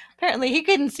 Because apparently he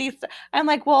couldn't see stuff. I'm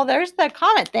like, well, there's the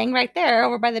comet thing right there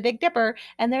over by the Big Dipper,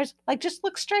 and there's just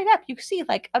look straight up. You see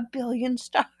a billion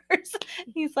stars.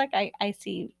 He's like, I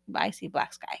see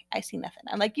black sky. I see nothing.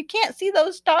 I'm like, you can't see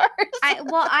those stars.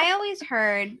 I always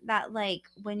heard that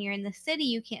when you're in the city,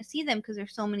 you can't see them because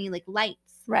there's so many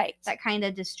lights, right, that kind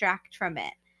of distract from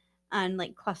it. And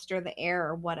cluster the air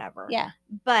or whatever. Yeah.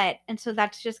 And so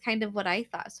that's just kind of what I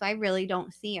thought. So I really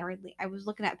don't see, or I was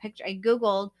looking at picture. I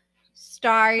Googled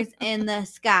stars in the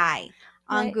sky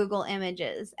on Google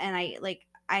Images. And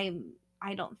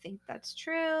I don't think that's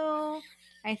true.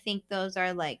 I think those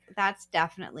are that's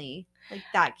definitely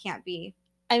that can't be.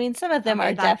 I mean, some of them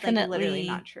are definitely literally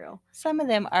not true. Some of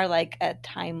them are a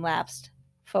time-lapsed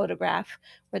photograph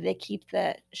where they keep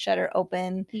the shutter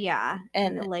open,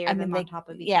 and layer them on top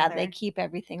of each other. They keep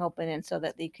everything open, and so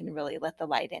that they can really let the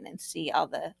light in and see all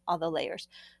the layers.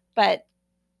 But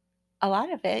a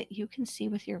lot of it you can see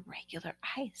with your regular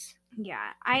eyes.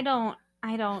 I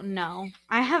don't know.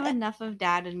 I have enough of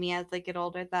Dad in me as I get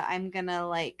older that I'm gonna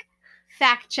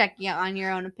fact check you on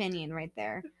your own opinion right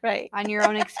there, right, on your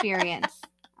own experience.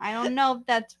 I don't know if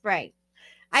that's right.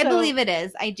 I believe it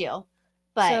is. I do.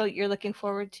 But so you're looking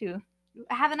forward to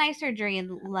having eye surgery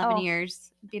in 11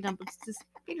 years, being able to just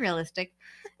be realistic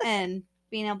and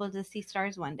being able to see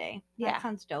stars one day. That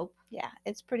sounds dope. Yeah,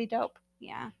 it's pretty dope.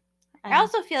 Yeah. I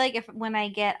also feel like when I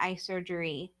get eye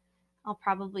surgery, I'll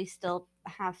probably still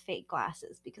have fake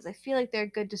glasses because I feel like they're a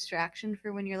good distraction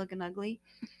for when you're looking ugly.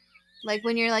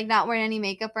 When you're not wearing any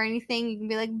makeup or anything, you can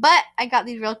be like, but I got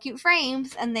these real cute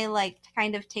frames, and they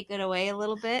kind of take it away a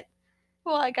little bit.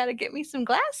 Well, I gotta get me some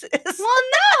glasses.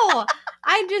 Well, no,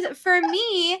 For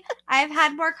me, I've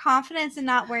had more confidence in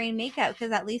not wearing makeup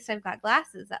because at least I've got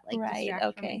glasses that like Right.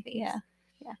 distract from my Okay. face.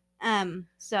 Yeah.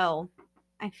 So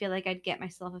I feel like I'd get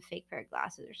myself a fake pair of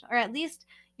glasses or something. Or at least,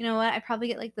 you know what? I'd probably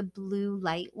get like the blue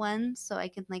light ones so I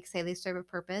can like say they serve a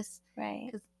purpose. Right.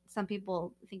 Because some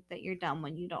people think that you're dumb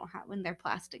when you don't have when they're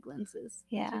plastic lenses.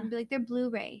 Yeah. So you can be like they're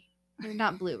Blu-ray. They're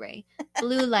not Blu-ray.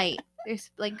 Blue light. They're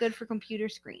like good for computer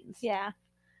screens. Yeah.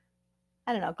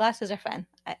 I don't know. Glasses are fun.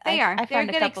 They are. I They're found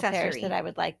a a good couple pairs accessory. that I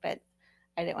would like, but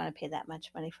I didn't want to pay that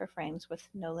much money for frames with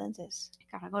no lenses.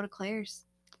 Gotta go to Claire's.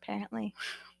 Apparently.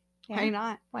 Yeah. Why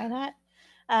not? Why not?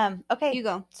 Okay. You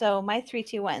go. So my 3,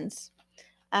 2, 1s.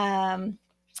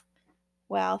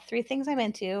 Well, 3 things I'm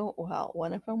into. Well,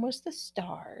 one of them was the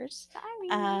stars. Sorry.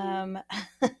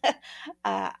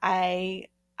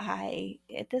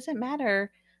 It doesn't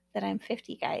matter that I'm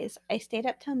 50, guys. I stayed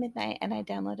up till midnight and I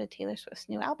downloaded Taylor Swift's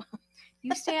new album.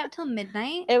 You stay up till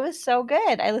midnight? It was so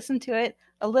good. I listened to it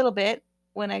a little bit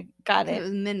when I got it. It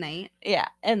was midnight. Yeah.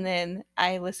 And then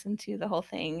I listened to the whole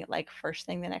thing like first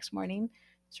thing the next morning.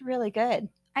 It's really good.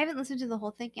 I haven't listened to the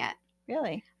whole thing yet.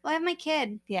 Really? Well, I have my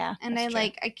kid. Yeah. And I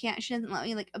can't, she doesn't let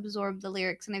me like absorb the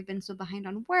lyrics, and I've been so behind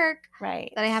on work.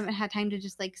 Right. That I haven't had time to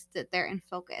just like sit there and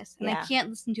focus. And Yeah. I can't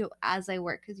listen to it as I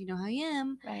work because you know how I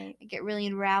am. Right. I get really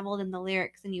unraveled in the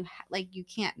lyrics, and you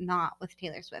can't not with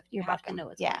Taylor Swift. You have to know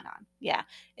what's going on. Yeah.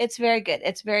 It's very good.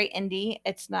 It's very indie.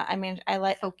 It's not, I mean, I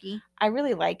like folky. I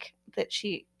really like that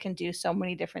she can do so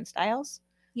many different styles.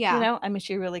 Yeah. You know, I mean,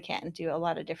 she really can do a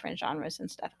lot of different genres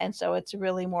and stuff. And so it's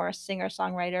really more a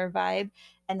singer-songwriter vibe.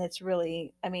 And it's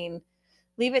really, I mean,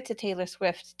 leave it to Taylor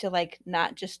Swift to like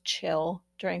not just chill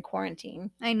during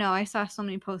quarantine. I know. I saw so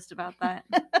many posts about that.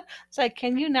 It's like,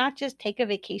 can you not just take a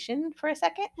vacation for a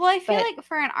second? Well, I feel like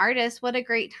for an artist, what a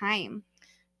great time.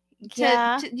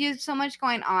 To do so much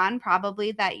going on,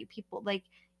 probably that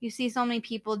you see so many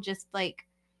people just like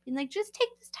being like, just take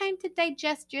this time to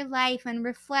digest your life and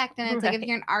reflect. And it's like, if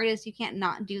you're an artist, you can't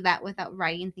not do that without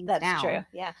writing things down. That's true.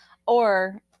 Yeah.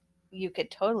 Or you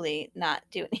could totally not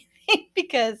do anything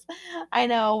because I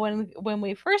know when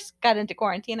we first got into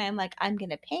quarantine, I'm like, I'm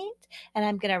going to paint and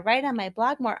I'm going to write on my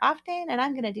blog more often and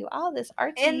I'm going to do all this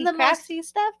artsy, in the craftsy most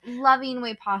stuff. Loving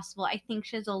way possible. I think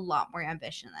she has a lot more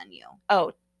ambition than you.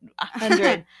 Oh,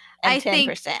 110%. I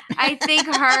think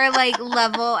her like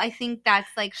level, I think that's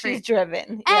like she's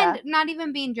driven. And not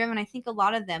even being driven, I think a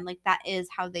lot of them like that is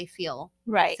how they feel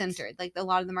centered. Like a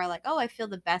lot of them are like, oh, I feel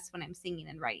the best when I'm singing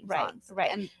and writing songs.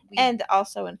 Right. And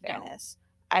also in fairness,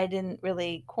 I didn't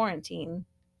really quarantine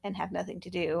and have nothing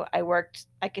to do. I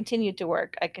continued to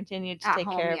work. I continued to take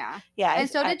care of. Yeah. And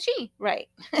so did she. Right.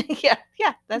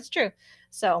 Yeah, that's true.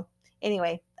 So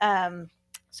anyway,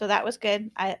 so that was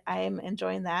good. I am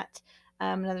enjoying that.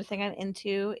 Another thing I'm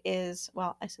into is,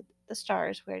 well, I said the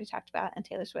stars we already talked about and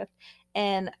Taylor Swift.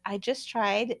 And I just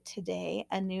tried today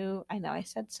I know I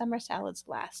said summer salads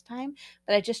last time,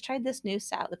 but I just tried this new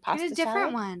salad, the pasta salad. It's a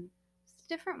different one. It's a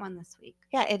different one this week.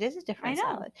 Yeah, it is a different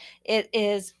salad. It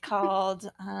is called,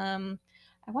 I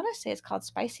want to say it's called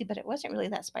spicy, but it wasn't really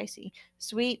that spicy.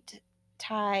 Sweet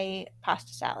Thai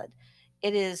pasta salad.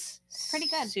 It is pretty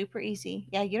good. Super easy.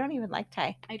 Yeah, you don't even like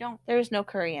Thai. I don't. There is no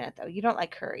curry in it though. You don't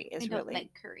like curry. I don't like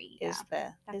curry. Is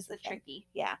that's the tricky.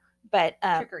 Yeah, but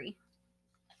trickery.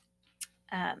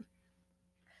 I'm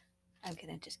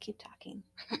gonna just keep talking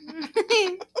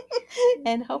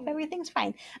and hope everything's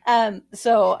fine.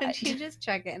 So can you just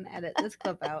check it and edit this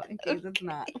clip out in case it's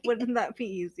not? Wouldn't that be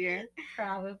easier?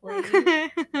 Probably.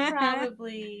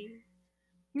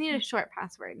 You need a short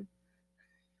password.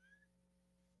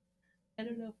 I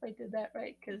don't know if I did that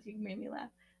right because you made me laugh.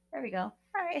 There we go.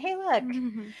 All right. Hey, look.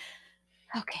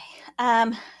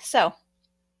 Okay. So,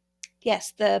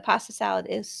 yes, the pasta salad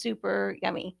is super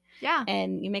yummy. Yeah.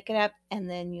 And you make it up and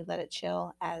then you let it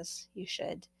chill as you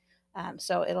should.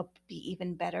 So it'll be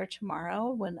even better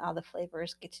tomorrow when all the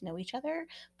flavors get to know each other.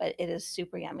 But it is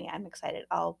super yummy. I'm excited.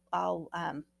 I'll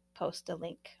post a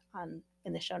link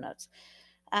in the show notes.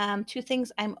 2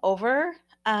 things I'm over.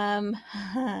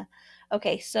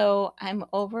 Okay, so I'm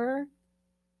over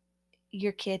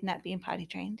your kid not being potty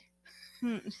trained.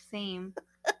 Same.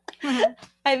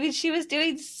 I mean, she was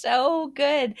doing so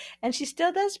good, and she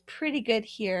still does pretty good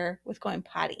here with going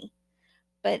potty.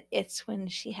 But it's when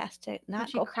she has to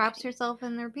not go potty. She craps herself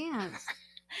in their pants.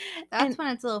 That's when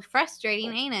it's a little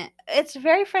frustrating, ain't it? It's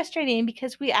very frustrating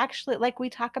because we actually, we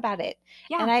talk about it.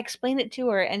 Yeah. And I explain it to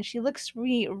her, and she looks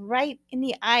me right in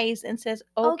the eyes and says,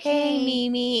 okay,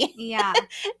 Mimi. Yeah.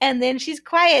 And then she's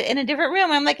quiet in a different room.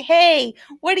 I'm like, hey,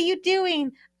 what are you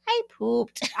doing? I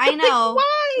pooped. I Like, know.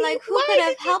 why? Like, who could Why have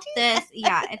did you helped do this?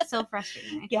 Yeah, that? it's so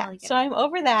frustrating. I Yeah, totally get so it. I'm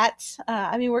over that.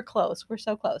 I mean, we're close. We're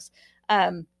so close.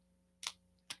 Um,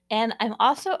 and I'm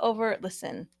also over,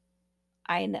 listen,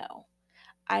 I know.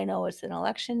 I know it's an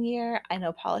election year. I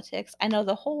know politics. I know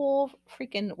the whole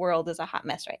freaking world is a hot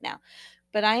mess right now.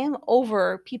 But I am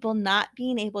over people not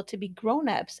being able to be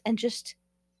grown-ups and just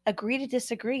agree to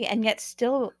disagree and yet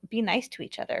still be nice to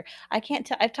each other. I can't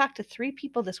tell. I've talked to 3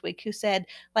 people this week who said,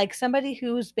 like, somebody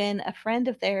who's been a friend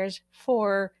of theirs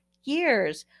for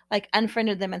years, like,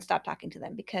 unfriended them and stopped talking to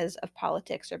them because of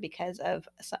politics or because of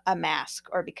a mask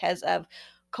or because of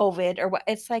COVID or what.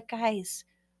 It's like, guys,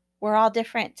 we're all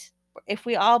different. If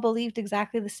we all believed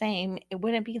exactly the same, it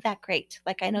wouldn't be that great.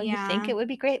 Like, I know you think Yeah. it would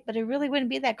be great, but it really wouldn't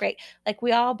be that great. Like,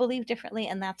 we all believe differently,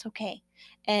 and that's okay.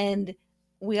 And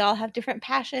we all have different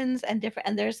passions and different,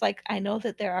 and there's like, I know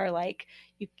that there are like,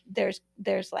 there's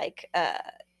like,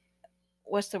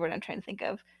 what's the word I'm trying to think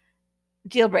of?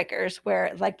 Deal breakers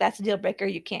where, like, that's a deal breaker.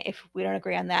 You can't, if we don't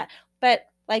agree on that. But,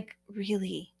 like,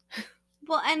 really,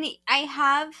 Well, and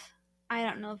I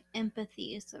don't know if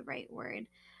empathy is the right word.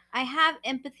 I have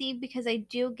empathy because I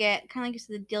do get kind of like you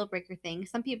said, the deal breaker thing.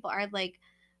 Some people are like,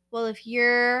 well, if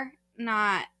you're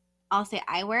not, I'll say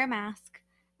I wear a mask.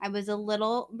 I was a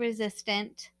little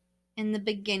resistant in the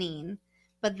beginning,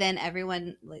 but then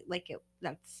everyone like it.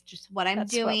 That's just what I'm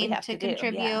that's what we doing have to to do. Yeah.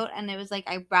 contribute. And it was like,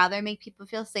 I'd rather make people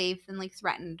feel safe than like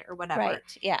threatened or whatever.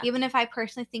 Right. Yeah. Even if I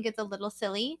personally think it's a little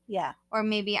silly, Yeah. or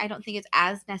maybe I don't think it's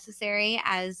as necessary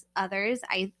as others,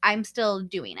 I'm still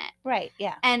doing it. Right.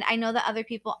 Yeah. And I know that other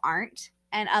people aren't,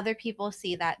 and other people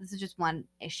see that this is just one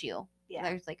issue. Yeah.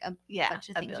 There's like a Yeah. bunch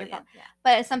of A things you're billion. about. Yeah.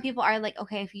 But some people are like,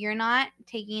 okay, if you're not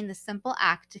taking the simple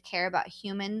act to care about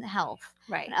human health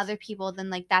Right. and other people, then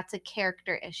like that's a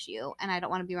character issue, and I don't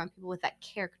want to be around people with that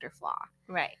character flaw.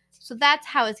 Right. So that's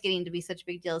how it's getting to be such a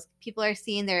big deal. Is people are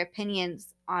seeing their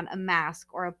opinions on a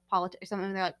mask or a politics or something,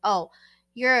 and they're like, oh,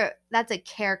 that's a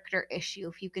character issue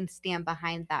if you can stand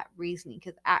behind that reasoning,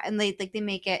 because and they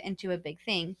make it into a big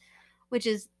thing, which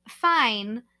is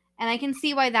fine, and I can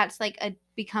see why that's like a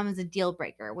becomes a deal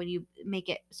breaker when you make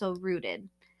it so rooted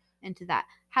into that.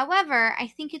 However, I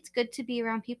think it's good to be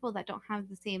around people that don't have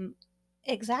the same.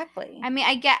 Exactly. I mean,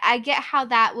 I get how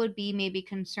that would be maybe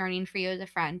concerning for you as a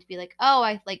friend to be like, oh,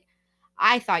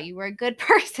 I thought you were a good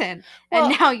person, and Well,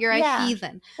 now you're a yeah.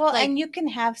 heathen. Well, Like, and you can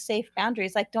have safe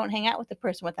boundaries. Like, don't hang out with the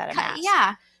person without a mask.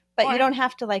 yeah, But you or don't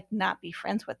have to, like, not be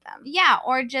friends with them. yeah,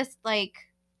 or just like,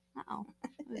 oh,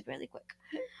 it was really quick,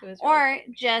 It was really or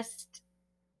quick. just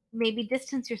maybe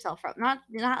distance yourself from, not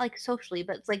like socially,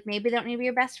 but it's like maybe they don't need to be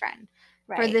your best friend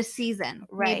for Right. this season.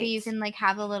 Maybe you Right. can like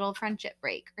have a little friendship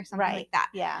break or something Right. like that.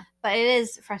 Yeah. But it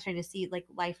is frustrating to see like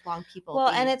lifelong people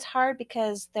Well, be. and it's hard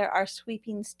because there are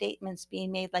sweeping statements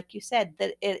being made, like you said,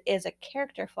 that it is a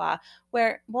character flaw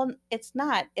where, well, it's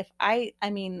not. I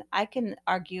mean, I can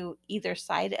argue either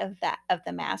side of that, of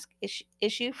the mask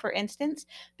issue, for instance,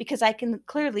 because I can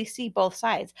clearly see both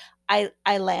sides.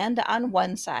 I land on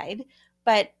one side,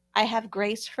 but I have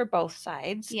grace for both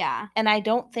sides. Yeah. And I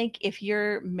don't think if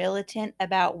you're militant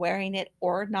about wearing it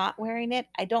or not wearing it,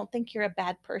 I don't think you're a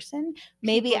bad person.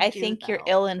 Maybe People I do, think you're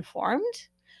though. ill informed,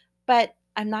 but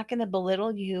I'm not going to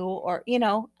belittle you or,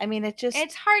 I mean,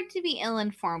 It's hard to be ill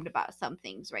informed about some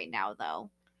things right now,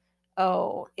 though.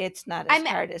 oh, it's not I as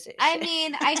mean, hard as it I should.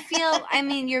 mean, I feel. I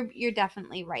mean, you're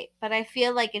definitely right, but I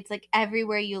feel like it's like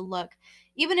everywhere you look,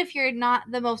 even if you're not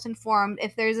the most informed,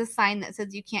 if there's a sign that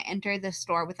says you can't enter this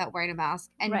store without wearing a mask,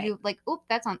 and Right. you like, oop,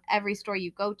 that's on every store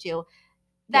you go to.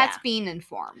 That's Yeah. being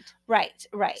informed. Right,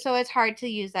 right. So it's hard to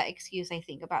use that excuse, I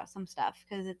think, about some stuff,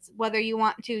 because it's whether you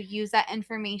want to use that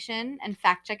information and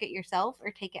fact check it yourself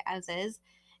or take it as is,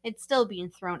 it's still being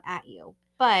thrown at you.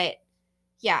 But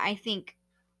yeah, I think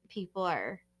people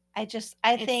are. I It's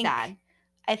think, sad.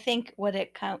 I think what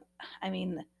it I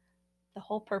mean, the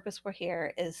whole purpose we're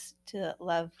here is to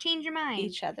love Change your mind.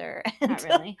 each other Not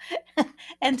really.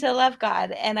 and to love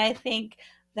God. And I think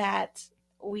that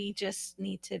we just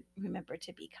need to remember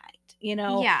to be kind.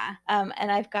 Yeah.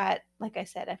 And I've got, like I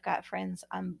said, I've got friends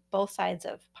on both sides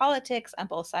of politics, on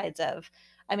both sides of,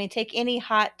 I mean, take any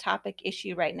hot topic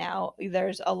issue right now,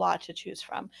 there's a lot to choose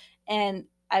from. And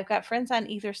I've got friends on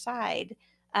either side.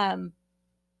 Um,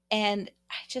 and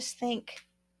I just think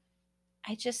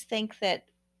that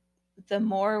the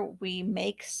more we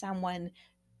make someone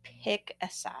pick a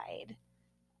side,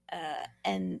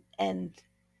 and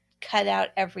cut out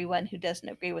everyone who doesn't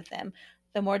agree with them,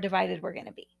 the more divided we're going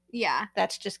to be. Yeah.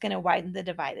 That's just going to widen the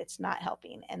divide. It's not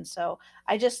helping. And so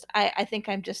I think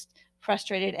I'm just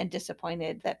frustrated and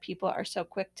disappointed that people are so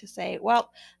quick to say,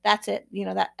 well, that's it.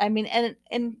 That, I mean, and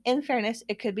in fairness,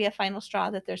 it could be a final straw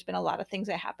that there's been a lot of things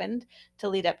that happened to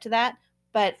lead up to that.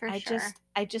 But For sure.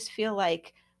 I just feel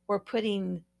like we're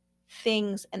putting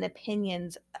things and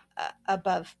opinions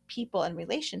above people and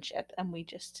relationship. And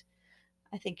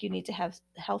I think you need to have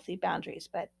healthy boundaries,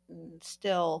 but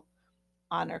still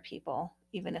honor people,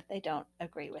 even if they don't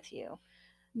agree with you.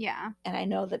 Yeah. And I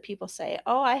know that people say,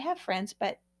 "Oh, I have friends,"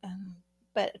 but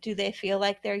do they feel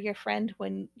like they're your friend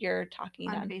when you're talking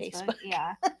On on Facebook. Facebook?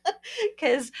 Yeah.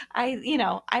 Because I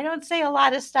don't say a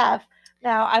lot of stuff.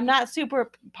 Now, I'm not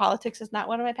super, politics is not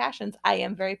one of my passions. I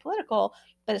am very political,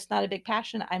 but it's not a big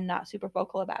passion. I'm not super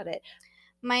vocal about it.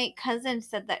 My cousin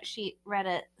said that she read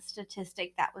a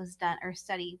statistic that was done, or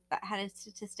study that had a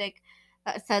statistic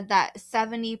that said that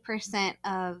 70%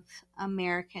 of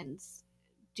Americans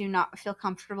do not feel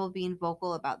comfortable being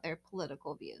vocal about their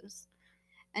political views.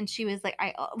 And she was like,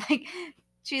 like,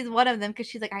 she's one of them because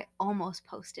she's like, I almost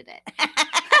posted it.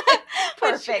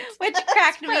 Perfect. Which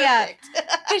cracked me up.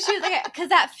 Because she was like, because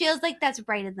that feels like that's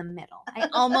right in the middle. I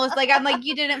almost, like, I'm like,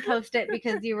 you didn't post it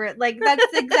because you were, like, that's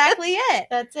exactly it.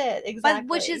 That's it, exactly. But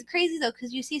which is crazy, though,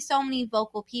 because you see so many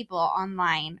vocal people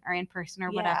online or in person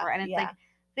or whatever, and it's like,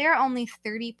 they're only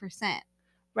 30%.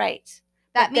 Right.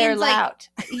 That but means, they're loud.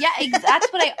 Like, yeah,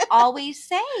 that's what I always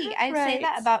say. I say Right.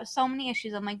 that about so many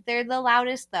issues. I'm like, they're the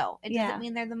loudest, though. It Yeah. doesn't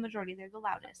mean they're the majority. They're the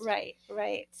loudest. Right.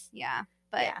 Yeah.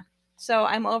 But yeah. So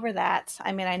I'm over that.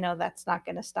 I mean, I know that's not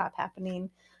going to stop happening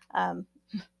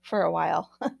for a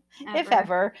while, if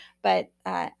ever. But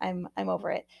I'm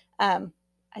over it.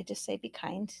 I just say be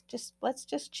kind. Let's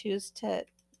just choose to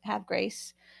have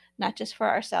grace, not just for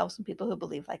ourselves and people who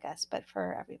believe like us, but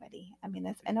for everybody. I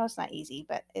mean, I know it's not easy,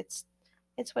 but it's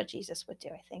what Jesus would do,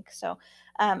 I think. So,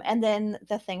 and then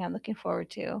the thing I'm looking forward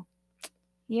to,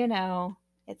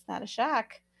 it's not a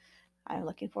shock. I'm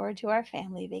looking forward to our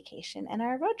family vacation and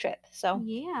our road trip. So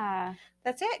yeah,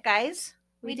 that's it, guys.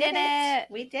 We did it.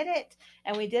 We did it.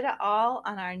 And we did it all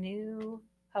on our new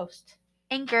host.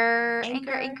 Anchor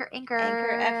Anchor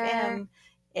FM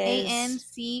is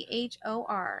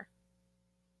ANCHOR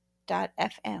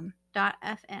 .fm.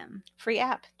 .fm. Free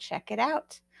app. Check it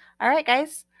out. All right,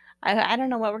 guys. I don't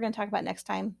know what we're going to talk about next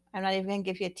time. I'm not even going to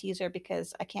give you a teaser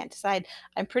because I can't decide.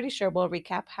 I'm pretty sure we'll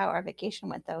recap how our vacation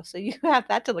went, though. So you have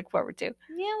that to look forward to.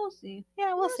 Yeah, we'll see.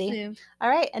 Yeah, we'll see. All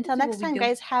right. Until next time,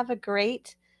 guys, have a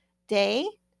great day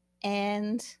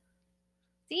and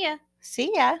see ya.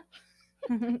 See ya.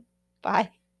 Bye.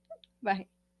 Bye.